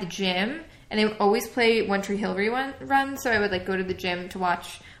at the gym, and they would always play One Tree Hill reruns, so I would, like, go to the gym to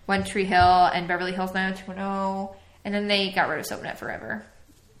watch One Tree Hill and Beverly Hills 90210, and then they got rid of SoapNet forever.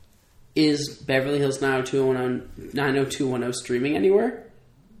 Is Beverly Hills 90210 streaming anywhere?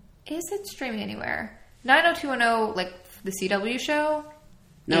 Is it streaming anywhere? 90210, like, the CW show?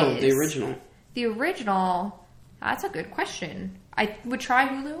 No, the original. The original? That's a good question. I would try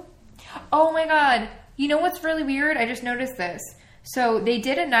Hulu. Oh my god. You know what's really weird? I just noticed this. So they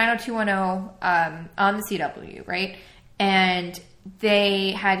did a 90210 on the CW, right? And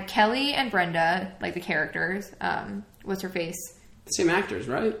they had Kelly and Brenda, like the characters. What's her face? Same actors,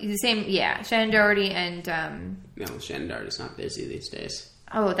 right? The same, yeah. Shannon Doherty and... No, Shannon Doherty's not busy these days.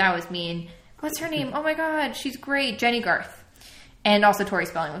 Oh, that was mean. What's her name? Oh my god, she's great. Jenny Garth. And also Tori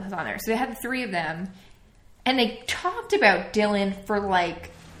Spelling was on there. So they had the three of them. And they talked about Dylan for, like,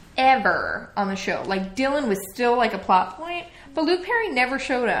 ever on the show. Like, Dylan was still, like, a plot point. But Luke Perry never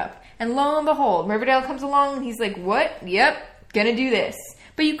showed up. And lo and behold, Riverdale comes along and he's like, what? Yep, gonna do this.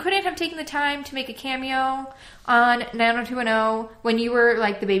 But you couldn't have taken the time to make a cameo on 90210 when you were,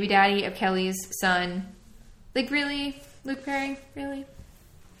 like, the baby daddy of Kelly's son. Like, really? Luke Perry? Really?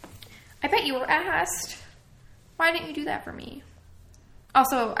 I bet you were asked. Why didn't you do that for me?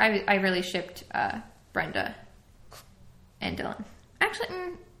 Also, I really shipped Brenda and Dylan. Actually,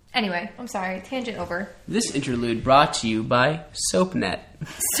 anyway, I'm sorry. Tangent over. This interlude brought to you by SoapNet.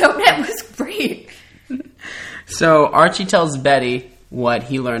 SoapNet was great. So Archie tells Betty what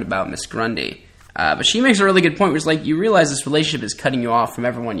he learned about Miss Grundy. But she makes a really good point, which is like, you realize this relationship is cutting you off from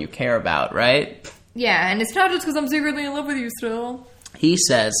everyone you care about, right? Yeah, and it's not just because I'm secretly in love with you still. He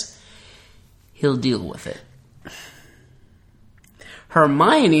says he'll deal with it.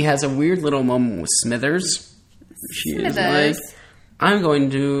 Hermione has a weird little moment with Smithers. She is like, I'm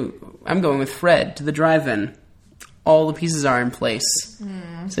going with Fred to the drive-in. All the pieces are in place.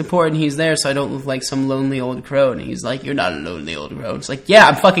 It's important he's there so I don't look like some lonely old crone. And he's like, you're not a lonely old crone. It's like, yeah,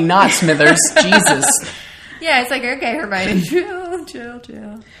 I'm fucking not, Smithers. Jesus. Yeah, it's like, okay, Hermione,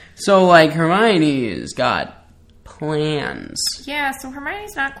 chill. So, like, Hermione's got plans. Yeah, so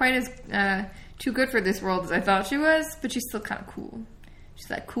Hermione's not quite as too good for this world as I thought she was, but she's still kind of cool. She's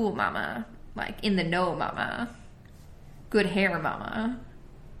like, cool mama. Like, in the know mama. Good hair mama.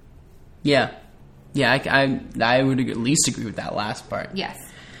 Yeah. Yeah, I would at least agree with that last part. Yes.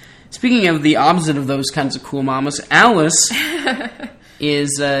 Speaking of the opposite of those kinds of cool mamas, Alice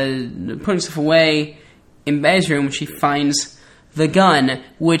is putting stuff away in Betty's room when she finds the gun,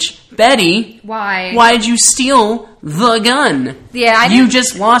 which, Betty... Why? Why did you steal the gun? Yeah, You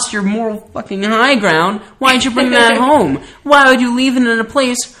just lost your moral fucking high ground. Why did you bring that home? Why would you leave it in a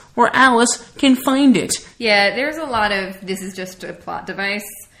place where Alice can find it? Yeah, there's a lot of this is just a plot device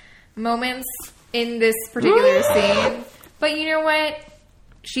moments in this particular scene. But you know what?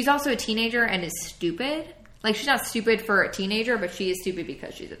 She's also a teenager and is stupid. Like, she's not stupid for a teenager, but she is stupid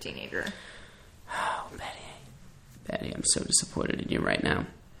because she's a teenager. Oh, Betty, I'm so disappointed in you right now.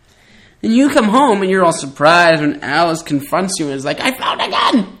 And you come home and you're all surprised when Alice confronts you and is like, I found a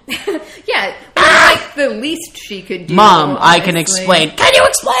gun! Yeah, like the least she could do. Mom, honestly. I can explain. Can you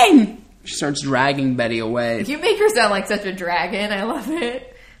explain? She starts dragging Betty away. You make her sound like such a dragon. I love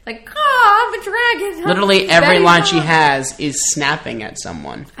it. Like, I'm a dragon. Literally every line she has is snapping at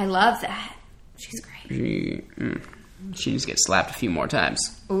someone. I love that. She's great. She needs to get slapped a few more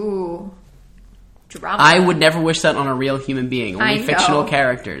times. Ooh. Drama. I would never wish that on a real human being. Only fictional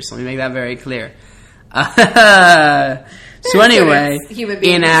characters. Let me make that very clear. So anyway,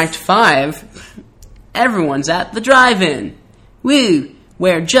 in Act 5, everyone's at the drive-in. Woo!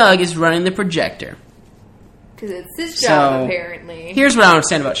 Where Jug is running the projector. Because it's his job, apparently. Here's what I don't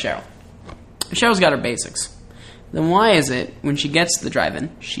understand about Cheryl. Cheryl's got her basics. Then why is it, when she gets to the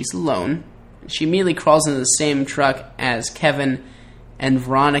drive-in, she's alone, she immediately crawls into the same truck as Kevin and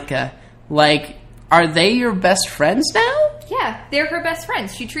Veronica? Like, are they your best friends now? Yeah, they're her best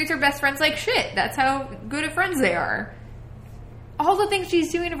friends. She treats her best friends like shit. That's how good of friends they are. All the things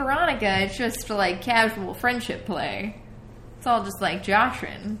she's doing to Veronica, it's just like casual friendship play. It's all just like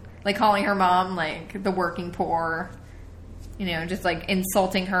joshing. Like calling her mom like the working poor. You know, just like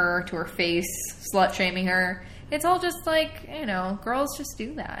insulting her to her face, slut-shaming her. It's all just like, girls just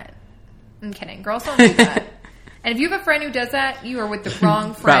do that. I'm kidding. Girls don't do that. And if you have a friend who does that, you are with the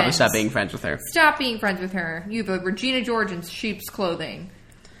wrong friend. Probably stop being friends with her. Stop being friends with her. You have a Regina George in sheep's clothing.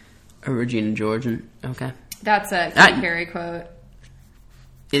 A Regina George? Okay. That's a Katy Perry quote.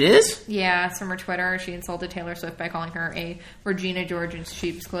 It is? Yeah, it's from her Twitter. She insulted Taylor Swift by calling her a Regina George in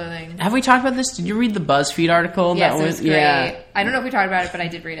sheep's clothing. Have we talked about this? Did you read the BuzzFeed article? Yes, it was great. Yeah. I don't know if we talked about it, but I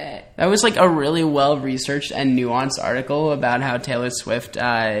did read it. That was like a really well-researched and nuanced article about how Taylor Swift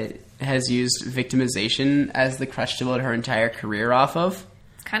has used victimization as the crutch to build her entire career off of.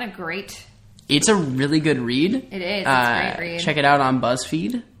 It's kind of great. It's a really good read. It is. It's a great read. Check it out on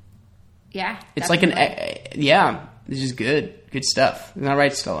BuzzFeed. Yeah. It's definitely. It's just good. Good stuff. Isn't that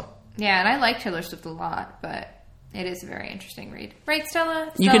right, Stella? Yeah, and I like Taylor Swift a lot, but it is a very interesting read. Right,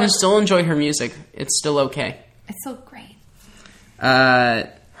 Stella? You can still enjoy her music. It's still okay. It's still great.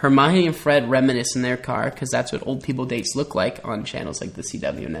 Hermione and Fred reminisce in their car because that's what old people dates look like on channels like the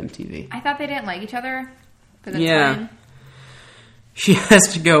CW and MTV. I thought they didn't like each other. But that's fine. She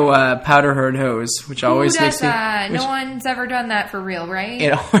has to go powder her nose, which always makes me... No one's ever done that for real, right?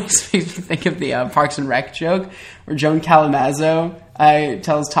 It always makes me think of the Parks and Rec joke where Joan Calamazzo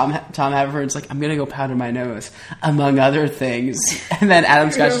tells Tom Haverford, it's like, I'm going to go powder my nose, among other things. And then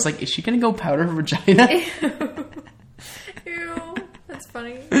Adam Scott's just like, is she going to go powder her vagina? Ew. That's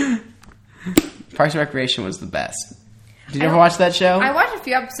funny. Parks and Recreation was the best. Did you ever watch that show? I watched a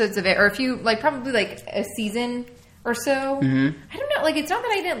few episodes of it, or a few, probably a season or so. Mm-hmm. I don't know. It's not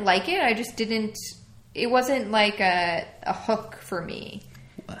that I didn't like it. I just didn't. It wasn't like a hook for me.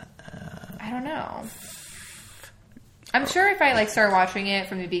 I don't know. I'm sure if I started watching it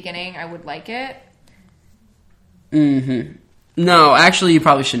from the beginning, I would like it. Mm-hmm. No, actually, you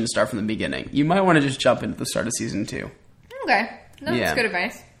probably shouldn't start from the beginning. You might want to just jump into the start of season 2. Okay, that's good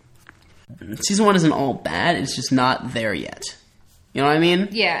advice. Season 1 isn't all bad. It's just not there yet. You know what I mean?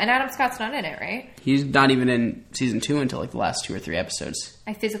 Yeah, and Adam Scott's not in it, right? He's not even in season 2 until the last 2 or 3 episodes.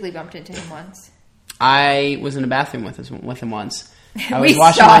 I physically bumped into him once. I was in a bathroom with him once. I was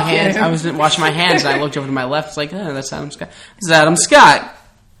washing my hands. I was washing my hands, and I looked over to my left. It's like, oh, that's Adam Scott. This is Adam Scott.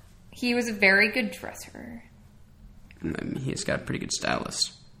 He was a very good dresser. He's got a pretty good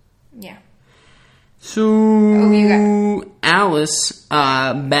stylist. Yeah. So Alice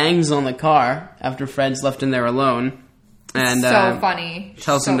bangs on the car after Fred's left in there alone. And so funny.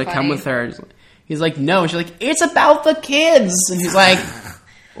 Tells him to come with her. He's like, no. She's like, it's about the kids. And he's like,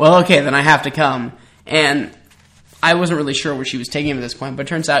 well, okay, then I have to come. And I wasn't really sure where she was taking him at this point, but it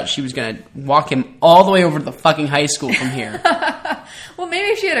turns out she was going to walk him all the way over to the fucking high school from here. Well,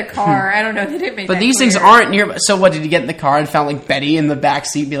 maybe she had a car. I don't know. They didn't make But these things aren't near. So what, did he get in the car and found Betty in the back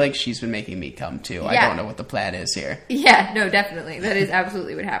seat and be like, she's been making me come too. Yeah. I don't know what the plan is here. Yeah, no, definitely. That is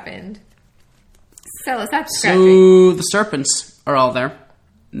absolutely what happened. So the serpents are all there.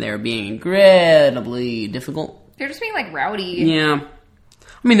 They're being incredibly difficult. They're just being rowdy. Yeah.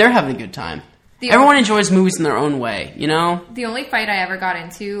 I mean, they're having a good time. Everyone enjoys movies in their own way, you know? The only fight I ever got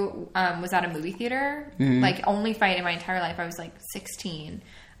into was at a movie theater. Mm-hmm. Only fight in my entire life. I was 16.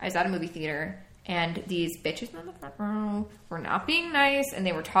 I was at a movie theater, and these bitches in the front row were not being nice, and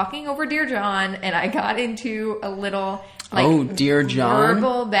they were talking over Dear John, and I got into a little, Dear John?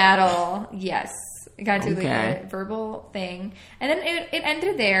 verbal battle. Yes. I got into a verbal thing. And then it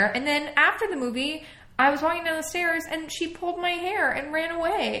ended there, and then after the movie, I was walking down the stairs, and she pulled my hair and ran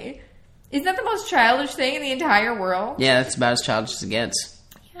away. Isn't that the most childish thing in the entire world? Yeah, that's about as childish as it gets.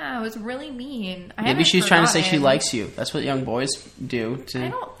 Yeah, it was really mean. Maybe she's trying to say she likes you. That's what young boys do. I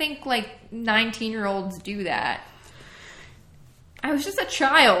don't think 19-year-olds do that. I was just a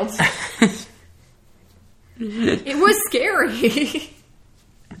child. It was scary.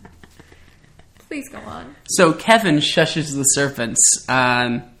 Please go on. So Kevin shushes the serpents,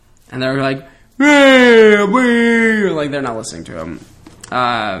 and they're like, they're not listening to him.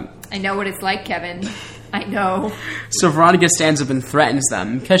 I know what it's like, Kevin. I know. So Veronica stands up and threatens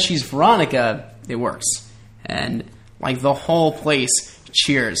them. Because she's Veronica, it works. And, the whole place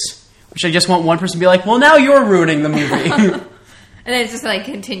cheers. Which I just want one person to be like, well, now you're ruining the movie. And then it just,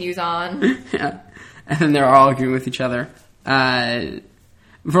 continues on. Yeah. And then they're all arguing with each other.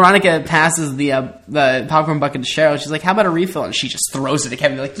 Veronica passes the popcorn bucket to Cheryl. She's like, how about a refill? And she just throws it at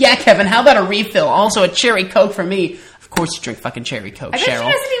Kevin. Like, yeah, Kevin, how about a refill? Also a cherry Coke for me. Of course you drink fucking cherry Coke, Cheryl.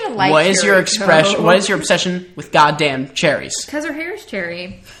 She doesn't even like What is your expression? What is your obsession with goddamn cherries? Because her hair is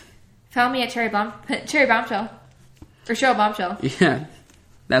cherry. Follow me at Cherry Bombshell. Or Cheryl Bombshell. Yeah.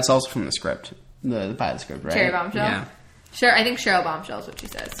 That's also from the script. The pilot script, right? Cherry Bombshell? Yeah. I think Cheryl Bombshell is what she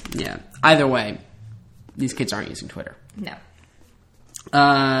says. Yeah. Either way, these kids aren't using Twitter. No.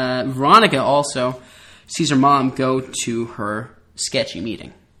 Veronica also sees her mom go to her sketchy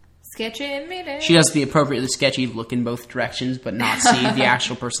meeting. Sketchy meeting. She does the appropriately sketchy look in both directions, but not see the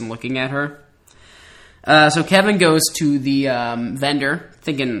actual person looking at her. So Kevin goes to the vendor,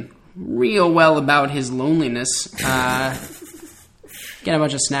 thinking real well about his loneliness. Get a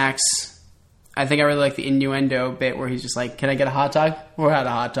bunch of snacks. I think I really like the innuendo bit where he's just like, can I get a hot dog? We're out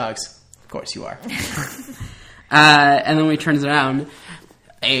of hot dogs. Of course you are. And then when he turns around,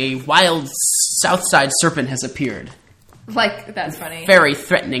 a wild Southside serpent has appeared. Like, that's funny. Very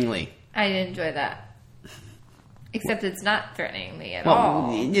threateningly. I enjoy that. Except it's not threatening me at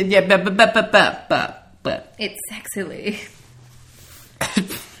all. Yeah, but. It's sexily.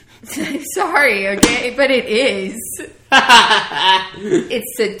 Sorry, okay? But it is.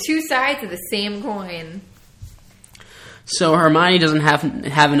 It's the two sides of the same coin. So Hermione doesn't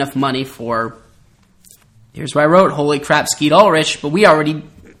have enough money for... Here's what I wrote. Holy crap, Skeet Ulrich. But we already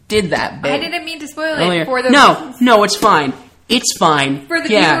did that bit. I didn't mean to spoil earlier. it for the... No, it's fine. It's fine. For the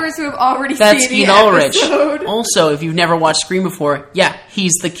viewers who have already that's seen Skeet the Ulrich. episode. Also, if you've never watched Scream before, yeah,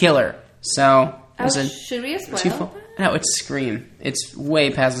 he's the killer. So... should we have spoiled that? No, it's Scream. It's way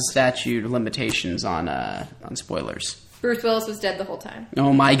past the statute of limitations on spoilers. Bruce Willis was dead the whole time.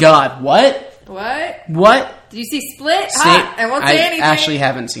 Oh my god, what? What? Did you see Split? Snape, I won't say anything. I actually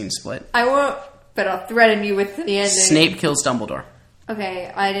haven't seen Split. I won't, but I'll threaten you with the ending. Snape kills Dumbledore.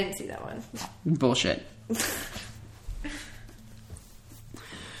 Okay, I didn't see that one. Bullshit.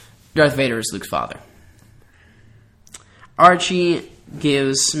 Darth Vader is Luke's father. Archie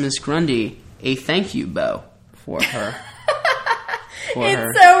gives Miss Grundy a thank you bow for her.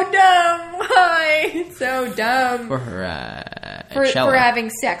 It's so dumb. Why? It's so dumb. For her for having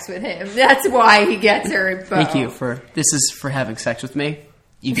sex with him. That's why he gets her a bow. Thank you for... This is for having sex with me.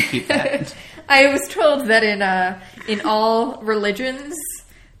 You can keep that. I was told that in all religions,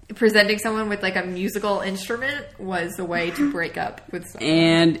 presenting someone with like a musical instrument was the way to break up with someone.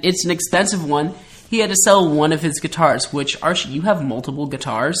 And it's an expensive one. He had to sell one of his guitars, which, Archie, you have multiple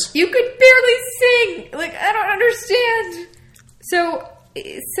guitars? You could barely sing! Like, I don't understand.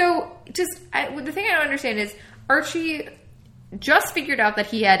 The thing I don't understand is Archie just figured out that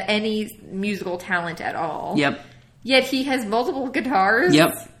he had any musical talent at all. Yep. Yet he has multiple guitars?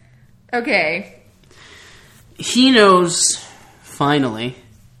 Yep. Okay. He knows, finally,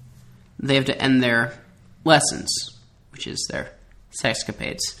 they have to end their lessons, which is their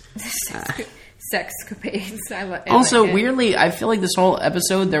sexcapades. Sexcapades. Also, weirdly, I feel like this whole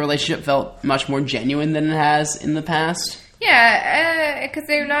episode, their relationship felt much more genuine than it has in the past. Yeah, because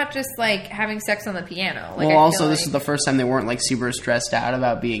they're not just, like, having sex on the piano. Like, this is the first time they weren't, like, super stressed out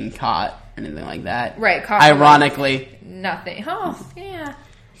about being caught, anything like that. Right, caught. Ironically. Like, nothing. Oh, yeah.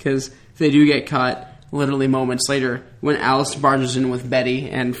 Because they do get caught literally moments later when Alice barges in with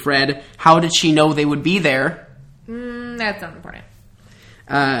Betty and Fred. How did she know they would be there? That's not important.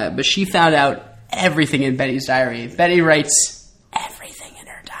 But she found out everything in Betty's diary. Betty writes everything in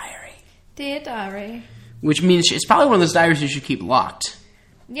her diary. Dear diary. Which means it's probably one of those diaries you should keep locked.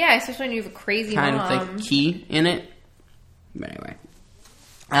 Yeah, especially when you have a crazy mom. Kind of the key in it. But anyway.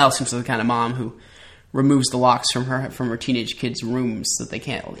 Alice seems like the kind of mom who removes the locks from her teenage kids' rooms so that they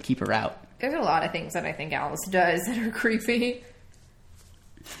can't keep her out. There's a lot of things that I think Alice does that are creepy.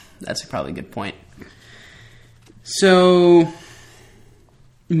 That's probably a good point. So,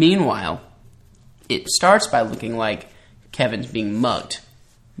 meanwhile, it starts by looking like Kevin's being mugged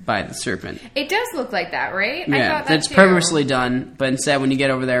by the serpent. It does look like that, right? Yeah, I thought that's purposely done, but instead when you get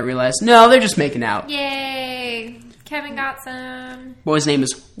over there, realize, no, they're just making out. Yay! Kevin got some. Boy's name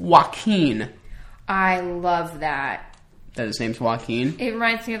is Joaquin. I love that. That his name's Joaquin? It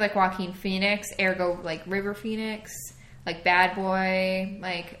reminds me of, like, Joaquin Phoenix, ergo, like, River Phoenix, like, Bad Boy,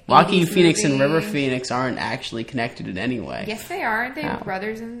 like... Joaquin Phoenix and River Phoenix aren't actually connected in any way. Yes, they are. They're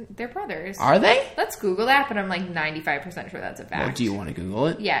brothers, and they're brothers. Are they? Let's Google that, but I'm, like, 95% sure that's a fact. Well, do you want to Google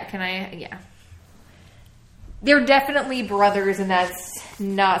it? Yeah, can I? Yeah. They're definitely brothers, and that's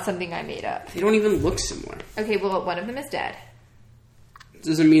not something I made up. They don't even look similar. Okay, well, one of them is dead.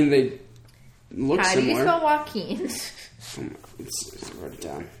 Doesn't mean they look similar. How do you spell Joaquin? Let's write it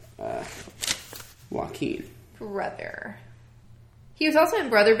down. Joaquin. Brother. He was also in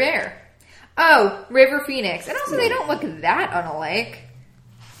Brother Bear. Oh, River Phoenix. And also, they don't look that unalike.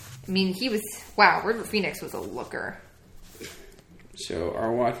 I mean, he was... Wow, River Phoenix was a looker. So,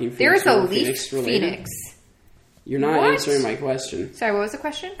 are Joaquin Phoenix there is a River Leaf Phoenix related? Phoenix. You're not answering my question. Sorry, what was the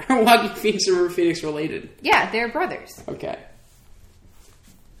question? Are Joaquin Phoenix and River Phoenix related? Yeah, they're brothers. Okay.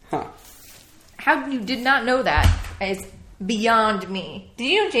 Huh. How you did not know that is beyond me. Did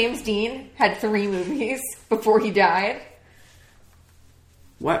you know James Dean had 3 movies before he died?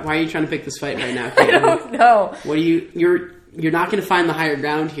 Why are you trying to pick this fight right now, I don't know. What do you're not going to find the higher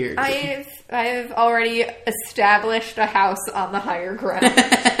ground here. I have already established a house on the higher ground.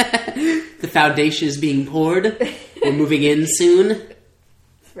 The foundation is being poured. We're moving in soon.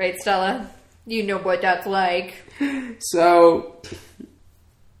 Right, Stella? You know what that's like. So,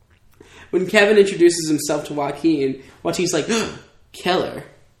 when Kevin introduces himself to Joaquin, Joaquin's like, Keller,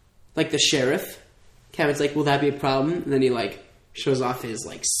 like the sheriff. Kevin's like, will that be a problem? And then he like shows off his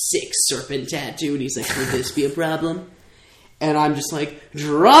like sick serpent tattoo, and he's like, will this be a problem? And I'm just like,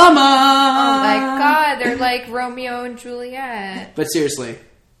 drama! Oh my god, they're like Romeo and Juliet. But seriously,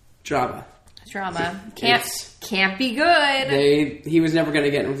 drama. Drama. Can't be good. He was never going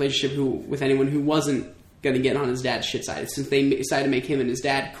to get in a relationship with anyone who wasn't going to get on his dad's shit side. Since they decided to make him and his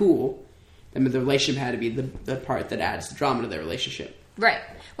dad cool, then the relationship had to be the part that adds the drama to their relationship. Right.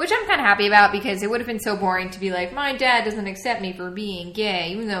 Which I'm kind of happy about, because it would have been so boring to be like, my dad doesn't accept me for being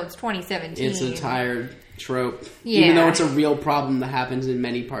gay, even though it's 2017. It's a tired trope. Yeah. Even though it's a real problem that happens in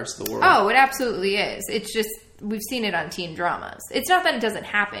many parts of the world. Oh, it absolutely is. It's just, we've seen it on teen dramas. It's not that it doesn't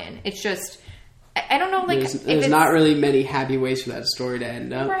happen. It's just, I don't know, like... There's not really many happy ways for that story to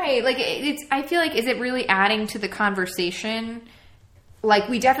end up. Right. Like, I feel like, is it really adding to the conversation? Like,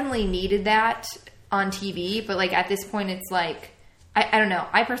 we definitely needed that on TV, but, like, at this point, it's like... I don't know.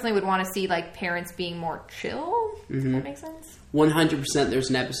 I personally would want to see, like, parents being more chill. Does that make sense? 100% there's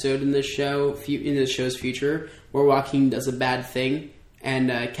an episode in this show's future where Joaquin does a bad thing, and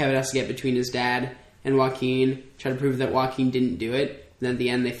Kevin has to get between his dad and Joaquin, try to prove that Joaquin didn't do it. And then at the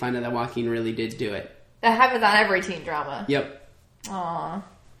end, they find out that Joaquin really did do it. That happens on every teen drama. Yep. Aww.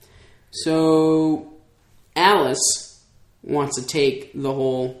 So, Alice wants to take the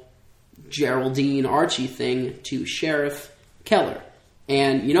whole Geraldine Archie thing to Sheriff Keller.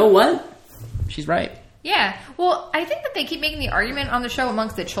 And you know what? She's right. Yeah. Well, I think that they keep making the argument on the show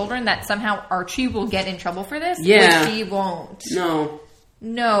amongst the children that somehow Archie will get in trouble for this. Yeah. Which he won't. No,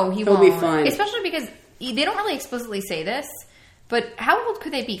 he He'll won't. be fine. Especially because they don't really explicitly say this, but how old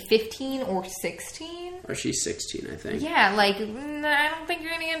could they be? 15 or 16? Or she's 16, I think. Yeah, like, I don't think you're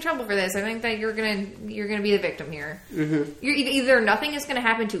going to get in trouble for this. I think that you're gonna be the victim here. Mm-hmm. Either nothing is going to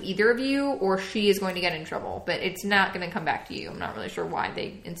happen to either of you, or she is going to get in trouble. But it's not going to come back to you. I'm not really sure why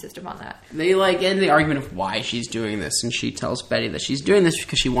they insist upon that. They, like, get into the argument of why she's doing this, and she tells Betty that she's doing this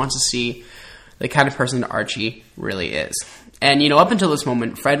because she wants to see the kind of person that Archie really is. And, you know, up until this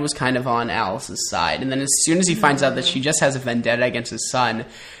moment, Fred was kind of on Alice's side. And then as soon as he finds out that she just has a vendetta against his son,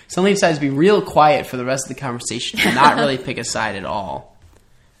 suddenly decides to be real quiet for the rest of the conversation and not really pick a side at all.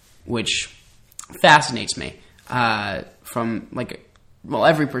 Which fascinates me. From, like, well,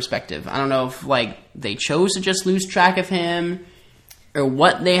 every perspective. I don't know if, like, they chose to just lose track of him or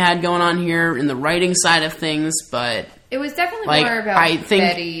what they had going on here in the writing side of things, but... It was definitely like, more about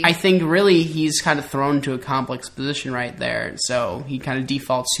Betty. I think really he's kind of thrown into a complex position right there. So he kind of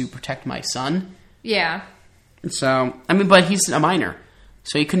defaults to protect my son. Yeah. So, I mean, but he's a minor.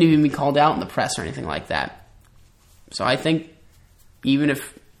 So he couldn't even be called out in the press or anything like that. So I think even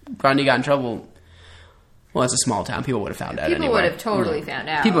if Grundy got in trouble, well, it's a small town. People would have found out anyway. People would have totally found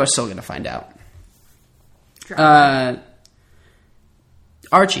out. People are still going to find out.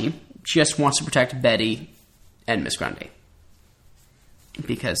 Archie just wants to protect Betty and Miss Grundy.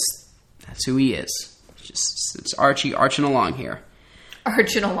 Because that's who he is. It's Archie arching along here.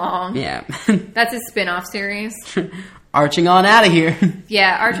 Arching along. Yeah. That's his spin-off series. Arching on out of here.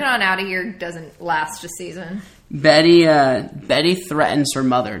 Yeah, Arching on out of here doesn't last a season. Betty threatens her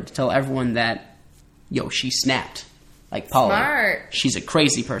mother to tell everyone that, she snapped. Like Polly. Smart. She's a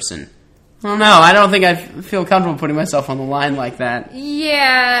crazy person. Oh no, I don't think I feel comfortable putting myself on the line like that.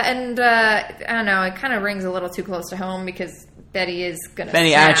 Yeah, and I don't know, it kind of rings a little too close to home because Betty is going to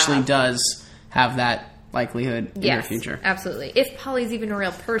Betty snap. actually does have that likelihood in her future. Absolutely. If Polly's even a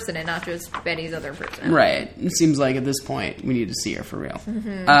real person and not just Betty's other person. Right. It seems like at this point we need to see her for real.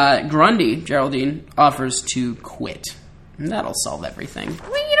 Mm-hmm. Grundy, Geraldine, offers to quit. And that'll solve everything.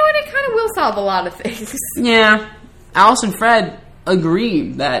 Well, you know what? It kind of will solve a lot of things. Yeah. Alice and Fred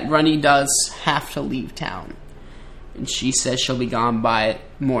agree that Grundy does have to leave town. And she says she'll be gone by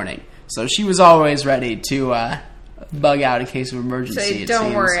morning. So she was always ready to bug out in case of emergency. So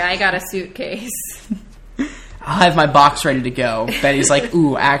don't worry, I got a suitcase. I'll have my box ready to go. Betty's like,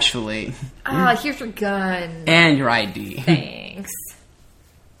 ooh, actually. Here's your gun. And your ID. Thanks.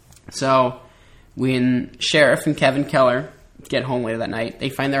 So, when Sheriff and Kevin Keller get home later that night, they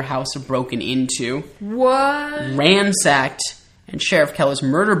find their house broken into. What? Ransacked. And Sheriff Keller's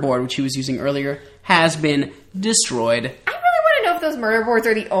murder board, which he was using earlier, has been destroyed. I really want to know if those murder boards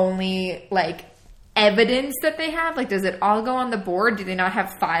are the only, evidence that they have? Like, does it all go on the board? Do they not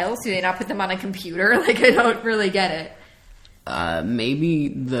have files? Do they not put them on a computer? Like, I don't really get it. Maybe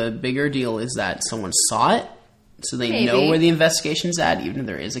the bigger deal is that someone saw it, so they know Maybe. where the investigation's at, even if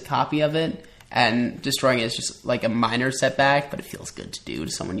there is a copy of it. And destroying it is just like a minor setback, but it feels good to do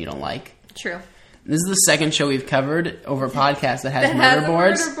to someone you don't like. True. This is the second show we've covered over a podcast that has murder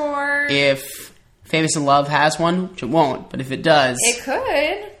boards. Murder board. If Famous in Love has one, which it won't, but if it does, It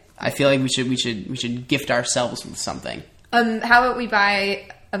could. I feel like we should gift ourselves with something. How about we buy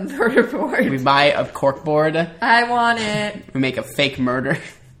a murder board? We buy a cork board. I want it. We make a fake murder.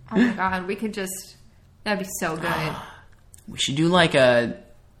 Oh my god, we could just... That'd be so good. We should do like a...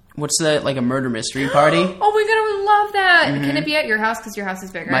 What's the, like a murder mystery party? Oh my god, I would love that. Can it be at your house because your house is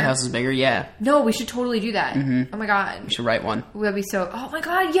bigger? My house is bigger, yeah. No, we should totally do that. Oh my god. We should write one. We'll be so... Oh my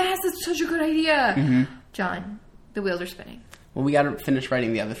god, yes, that's such a good idea. John, the wheels are spinning. Well, we gotta finish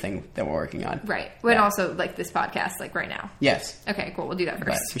writing the other thing that we're working on. Right. And also, like, this podcast, like, right now. Yes. Okay, cool. We'll do that But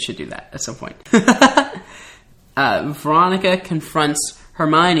first. we should do that at some point. Veronica confronts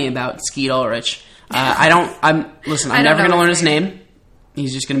Hermione about Skeet Ulrich. I'm never gonna learn his name.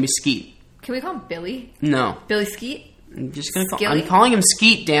 He's just gonna be Skeet. Can we call him Billy? No. Billy Skeet? I'm just gonna Skilly? I'm calling him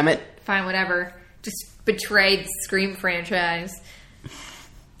Skeet, damn it. Fine, whatever. Just betrayed Scream franchise.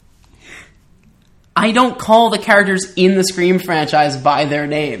 I don't call the characters in the Scream franchise by their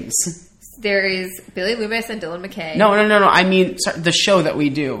names. There is Billy Loomis and Dylan McKay. No. I mean, the show that we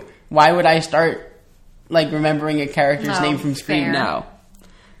do. Why would I start, like, remembering a character's name from Scream fair. now?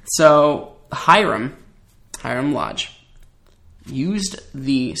 So, Hiram Lodge, used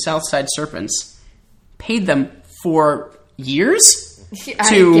the Southside Serpents, paid them for years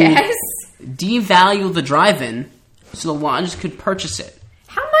to I guess. devalue the drive-in so the lodge could purchase it.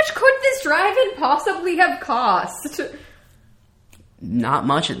 How much could this drive-in possibly have cost? Not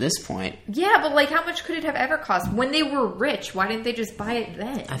much at this point. Yeah, but like, how much could it have ever cost? When they were rich, why didn't they just buy it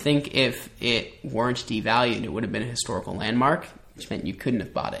then? I think if it weren't devalued, it would have been a historical landmark, which meant you couldn't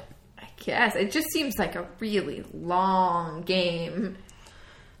have bought it. I guess. It just seems like a really long game.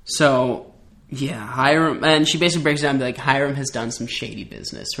 So, yeah, Hiram, and she basically breaks it down to like, Hiram has done some shady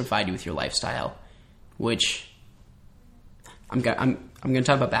business to provide you with your lifestyle, which I'm gonna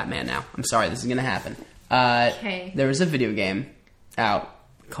talk about Batman now. I'm sorry, this is gonna happen. Okay. There was a video game out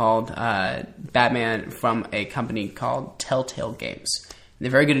called Batman from a company called Telltale Games. They're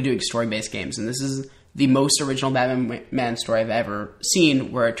very good at doing story-based games, and this is the most original Batman story I've ever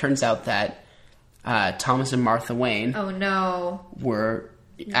seen, where it turns out that Thomas and Martha Wayne Oh no. were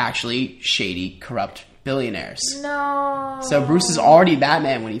actually shady, corrupt billionaires. No. So Bruce is already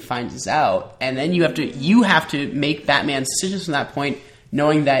Batman when he finds this out, and then you have to make Batman's decisions from that point,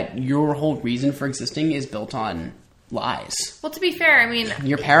 knowing that your whole reason for existing is built on lies. Well, to be fair, I mean,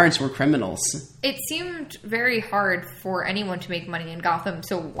 Your parents were criminals. it seemed very hard for anyone to make money in Gotham,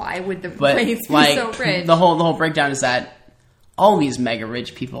 so why would the But Waynes be like so rich? the whole breakdown is that all these mega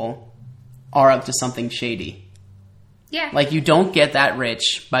rich people are up to something shady. Yeah. Like, you don't get that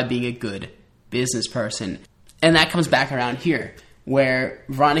rich by being a good business person. And that comes back around here, where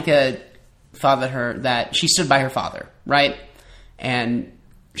Veronica thought that she stood by her father, right? And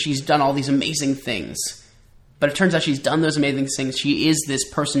she's done all these amazing things. But it turns out she's done those amazing things. She is this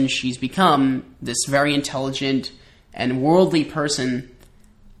person she's become, this very intelligent and worldly person.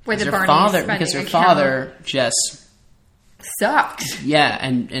 Where the Because Barney's her father just sucked. yeah,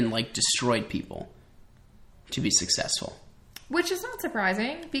 and like destroyed people to be successful. Which is not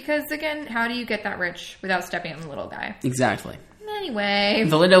surprising, because again, how do you get that rich without stepping on the little guy? Exactly. Anyway.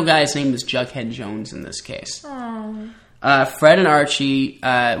 The little guy's name is Jughead Jones in this case. Oh. Fred and Archie,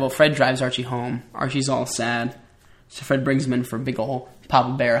 Fred drives Archie home. Archie's all sad. So Fred brings him in for a big ol'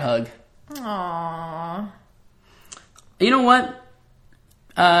 Papa Bear hug. Aww. You know what?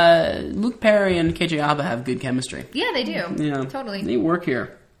 Luke Perry and KJ Abba have good chemistry. Yeah, they do. Yeah. Totally. They work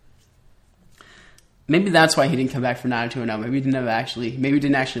here. Maybe that's why he didn't come back for 90210. Maybe he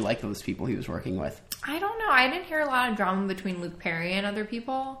didn't actually like those people he was working with. I don't know. I didn't hear a lot of drama between Luke Perry and other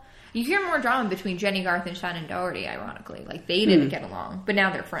people. You hear more drama between Jenny Garth and Shannon Doherty, ironically. Like, they didn't get along, but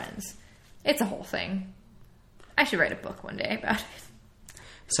now they're friends. It's a whole thing. I should write a book one day about it.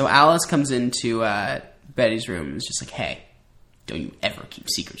 So Alice comes into Betty's room and is just like, hey, don't you ever keep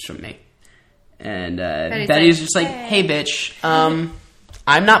secrets from me. And Betty's just like, hey, bitch,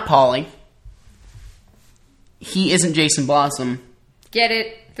 I'm not Polly. He isn't Jason Blossom. Get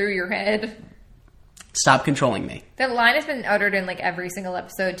it through your head. Stop controlling me. That line has been uttered in, like, every single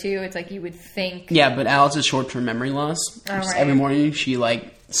episode, too. It's like you would think... Yeah, but Alice has short-term memory loss. Right. Every morning she,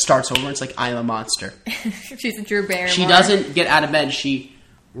 like, starts over. It's like, I'm a monster. She's a Drew Barrymore. She doesn't get out of bed. She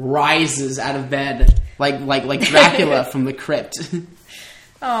rises out of bed like Dracula from the crypt.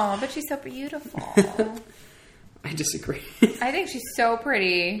 Oh, but she's so beautiful. I disagree. I think she's so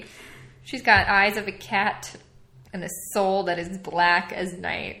pretty. She's got eyes of a cat and a soul that is black as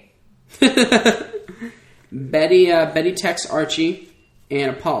night. Betty texts Archie an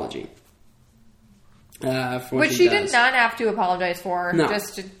apology. For what Which she did not have to apologize for,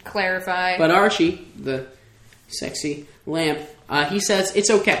 just to clarify. But Archie, the sexy lamp, he says, it's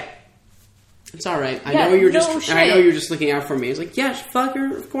okay. It's alright. I know you're just looking out for me. He's like, yeah, fuck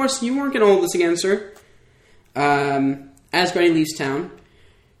her. Of course, you weren't going to hold this against her. As Betty leaves town,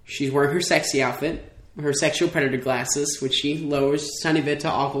 she's wearing her sexy outfit, her sexual predator glasses, which she lowers a tiny bit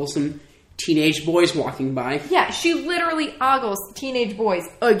to ogle some teenage boys walking by. Yeah, she literally ogles teenage boys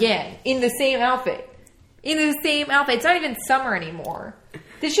again in the same outfit. It's not even summer anymore.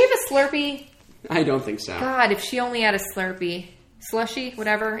 Did she have a Slurpee? I don't think so. God, if she only had a Slurpee. Slushy,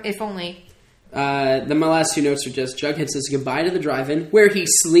 whatever, if only. Then my last two notes are just Jughead says goodbye to the drive-in, where he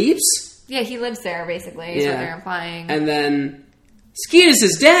sleeps. Yeah, he lives there, basically, is what they're implying. And then Skeet is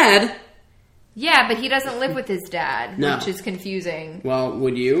his dad. Yeah, but he doesn't live with his dad, which is confusing. Well,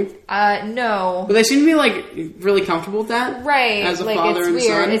 would you? No. But they seem to be, really comfortable with that. Right. As a father and weird.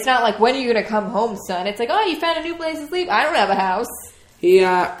 son. It's not like, when are you going to come home, son? It's like, oh, you found a new place to sleep? I don't have a house.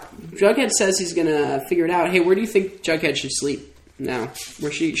 Jughead says he's going to figure it out. Hey, where do you think Jughead should sleep now?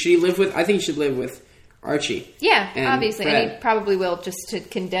 Where should he live with? I think he should live with Archie. Yeah, obviously. Fred. And he probably will, just to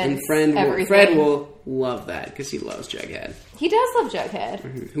condense everything. Fred will love that, because he loves Jughead. He does love Jughead.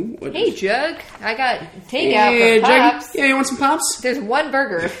 Mm-hmm. Hey, Jug, I got takeout from Pops. Yeah, you want some Pops? There's one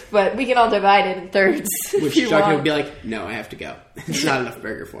burger, but we can all divide it in thirds. Which Jughead would be like, no, I have to go. It's not enough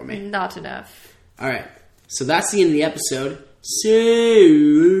burger for me. Not enough. Alright, so that's the end of the episode. So,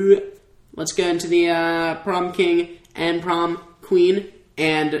 let's go into the prom king and prom queen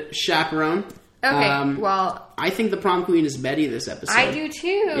and chaperone. Okay, well... I think the prom queen is Betty this episode. I do too.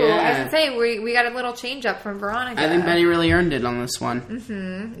 Yeah. I was going to say, we got a little change up from Veronica. I think Betty really earned it on this one.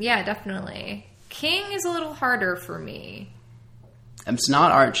 Mm-hmm. Yeah, definitely. King is a little harder for me. It's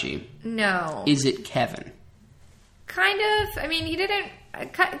not Archie. No. Is it Kevin? Kind of. I mean,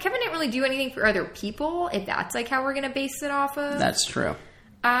 Kevin didn't really do anything for other people, if that's how we're going to base it off of. That's true.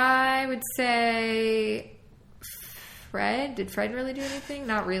 I would say... Fred? Did Fred really do anything?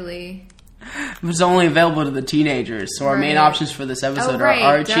 Not really. It was only available to the teenagers, so our main options for this episode are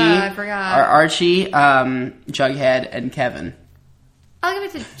Archie, I forgot. Jughead, and Kevin. I'll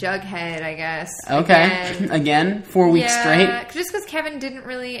give it to Jughead, I guess. Okay, again 4 weeks straight. Just because Kevin didn't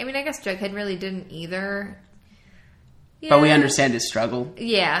really. I mean, I guess Jughead really didn't either. Yeah. But we understand his struggle.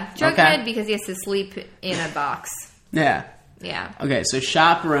 Yeah, Jughead because he has to sleep in a box. Yeah. Yeah. Okay, so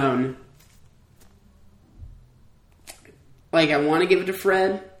chaperone. I want to give it to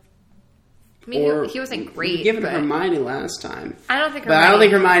Fred. I mean, he wasn't great. We gave it to Hermione last time. I don't think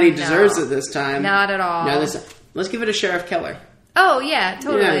Hermione deserves it this time. Not at all. No, let's give it to Sheriff Keller. Oh, yeah,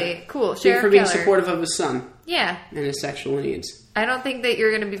 totally. Yeah. Cool. Sheriff for being Keller. Supportive of his son. Yeah. And his sexual needs. I don't think that you're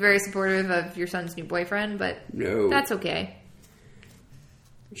going to be very supportive of your son's new boyfriend, but that's okay.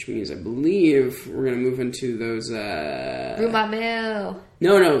 Which means I believe we're going to move into those... Rumba Mill.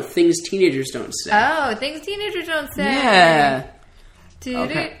 No, things teenagers don't say. Oh, things teenagers don't say. Yeah.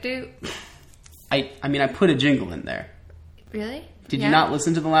 Do. I mean, I put a jingle in there. Really? Did you not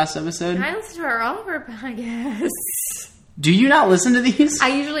listen to the last episode? I listened to our Oliver podcast. Do you not listen to these? I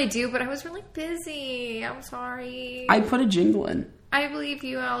usually do, but I was really busy. I'm sorry. I put a jingle in. I believe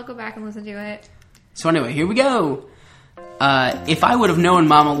you. I'll go back and listen to it. So anyway, here we go. If I would have known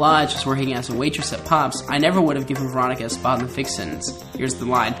Mama Lodge was working as a waitress at Pops, I never would have given Veronica a spot in the Fixins. Here's the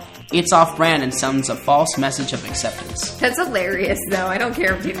line. It's off-brand and sends a false message of acceptance. That's hilarious, though. I don't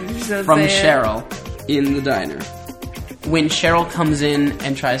care if people just don't From say Cheryl in the diner. When Cheryl comes in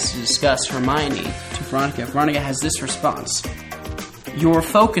and tries to discuss Hermione to Veronica has this response. Your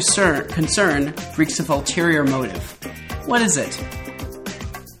faux concern reeks of ulterior motive. What is it?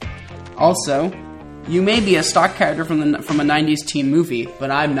 Also, you may be a stock character from a 90s teen movie,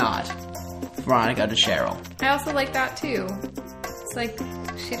 but I'm not. Veronica to Cheryl. I also like that, too. It's like,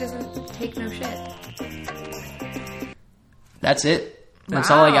 she doesn't take no shit. That's it.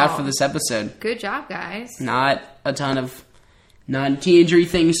 That's all I got for this episode. Good job, guys. Not a ton of non-teenagery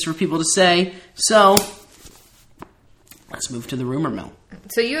things for people to say. So, let's move to the rumor mill.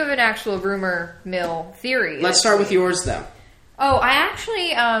 So you have an actual rumor mill theory. Let's start with yours, though. Oh, I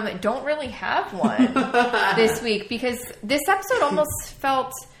actually don't really have one this week because this episode almost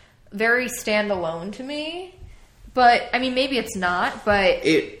felt very standalone to me. But, I mean, maybe it's not, but...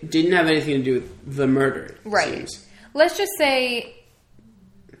 It didn't have anything to do with the murder, right. Seems. Let's just say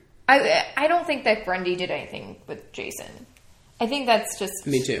I don't think that Grundy did anything with Jason. I think that's just...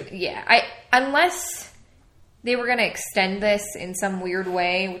 Me too. Yeah. Unless they were going to extend this in some weird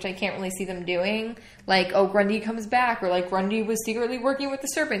way, which I can't really see them doing. Like, oh, Grundy comes back, or like Grundy was secretly working with the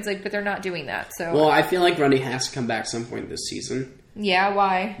serpents. Like, but they're not doing that. So, well, I feel like Grundy has to come back some point this season. Yeah,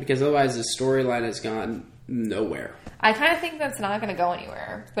 why? Because otherwise the storyline has gone nowhere. I kind of think that's not going to go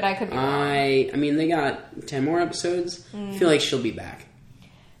anywhere, but I could be wrong. I mean, they got 10 more episodes. I feel like she'll be back.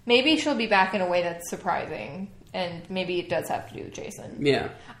 Maybe she'll be back in a way that's surprising, and maybe it does have to do with Jason. Yeah.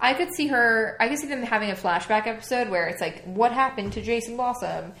 I could see them having a flashback episode where it's like, what happened to Jason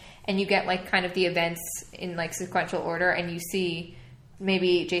Blossom? And you get like kind of the events in like sequential order, and you see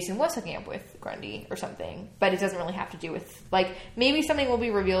maybe Jason was hooking up with Grundy or something, but it doesn't really have to do with, like, maybe something will be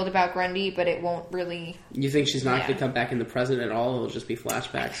revealed about Grundy, but it won't really... You think she's not going to come back in the present at all? It'll just be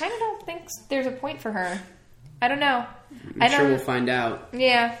flashbacks? I kind of don't think there's a point for her. I don't know. I'm sure we'll find out.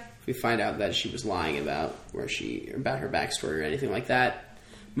 Yeah. If we find out that she was lying about about her backstory or anything like that.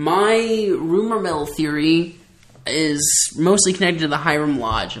 My rumor mill theory is mostly connected to the Hiram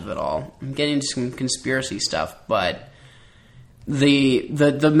Lodge of it all. I'm getting into some conspiracy stuff, but the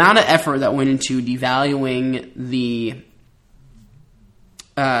amount of effort that went into devaluing the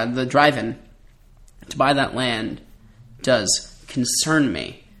drive-in to buy that land does concern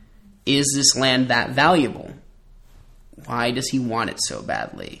me. Is this land that valuable? Why does he want it so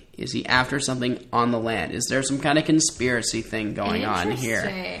badly? Is he after something on the land? Is there some kind of conspiracy thing going on here?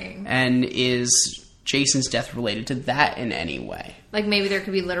 And is Jason's death related to that in any way? Like maybe there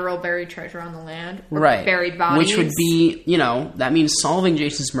could be literal buried treasure on the land. Or right. Buried bodies. Which would be, that means solving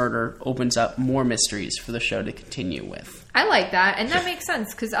Jason's murder opens up more mysteries for the show to continue with. I like that. And that makes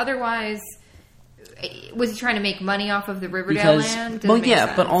sense. Because otherwise, was he trying to make money off of the Riverdale land? Well, yeah,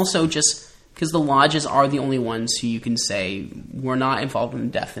 sense. But also just... Because the lodges are the only ones who you can say were not involved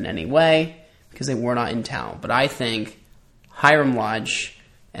in death in any way because they were not in town. But I think Hiram Lodge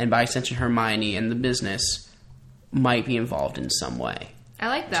and by extension Hermione and the business might be involved in some way. I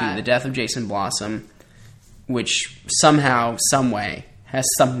like that. To the death of Jason Blossom, which somehow, some way, has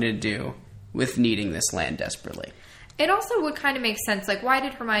something to do with needing this land desperately. It also would kind of make sense. Like, why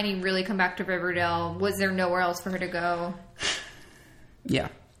did Hermione really come back to Riverdale? Was there nowhere else for her to go? Yeah.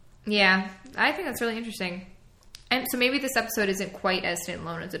 Yeah, I think that's really interesting. And so maybe this episode isn't quite as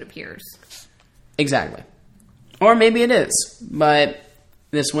standalone as it appears. Exactly. Or maybe it is, but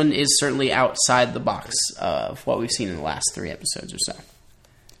this one is certainly outside the box of what we've seen in the last 3 episodes or so.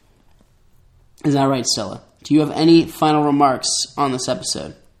 Is that right, Stella? Do you have any final remarks on this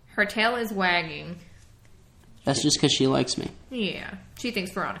episode? Her tail is wagging. That's just because she likes me. Yeah, she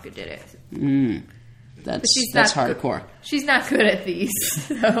thinks Veronica did it. That's hardcore. She's not good at these,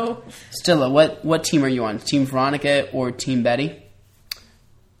 so... Stella, what team are you on? Team Veronica or Team Betty?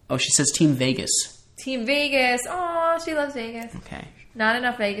 Oh, she says Team Vegas. Team Vegas. Aw, she loves Vegas. Okay. Not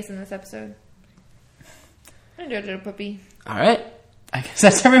enough Vegas in this episode. I enjoyed it, puppy. All right. I guess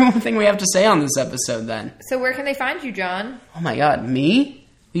that's everything we have to say on this episode, then. So where can they find you, John? Oh, my God. Me?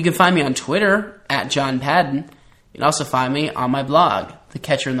 You can find me on Twitter, @JohnPadden. You can also find me on my blog, The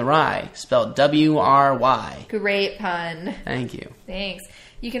Catcher in the Rye, spelled W-R-Y. Great pun. Thank you. Thanks.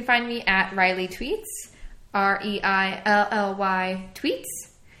 You can find me at Riley Tweets, R-E-I-L-L-Y Tweets.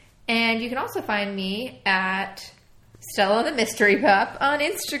 And you can also find me at Stella the Mystery Pup on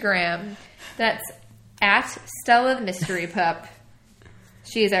Instagram. That's at Stella the Mystery Pup.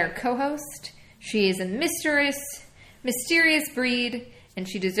 She is our co-host. She is a mysterious breed, and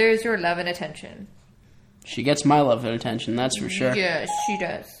she deserves your love and attention. She gets my love and attention, that's for sure. Yes, she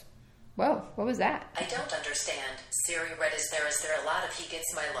does. Whoa, what was that? I don't understand. Siri read, is there a lot of he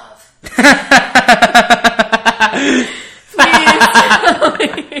gets my love?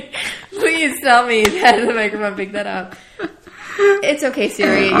 Please tell me that the microphone picked that up. It's okay,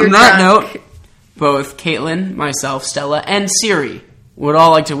 Siri. You're on that drunk. Note, both Kaitlin, myself, Stella, and Siri would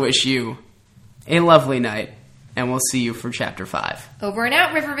all like to wish you a lovely night, and we'll see you for Chapter 5. Over and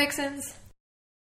out, River Vixens.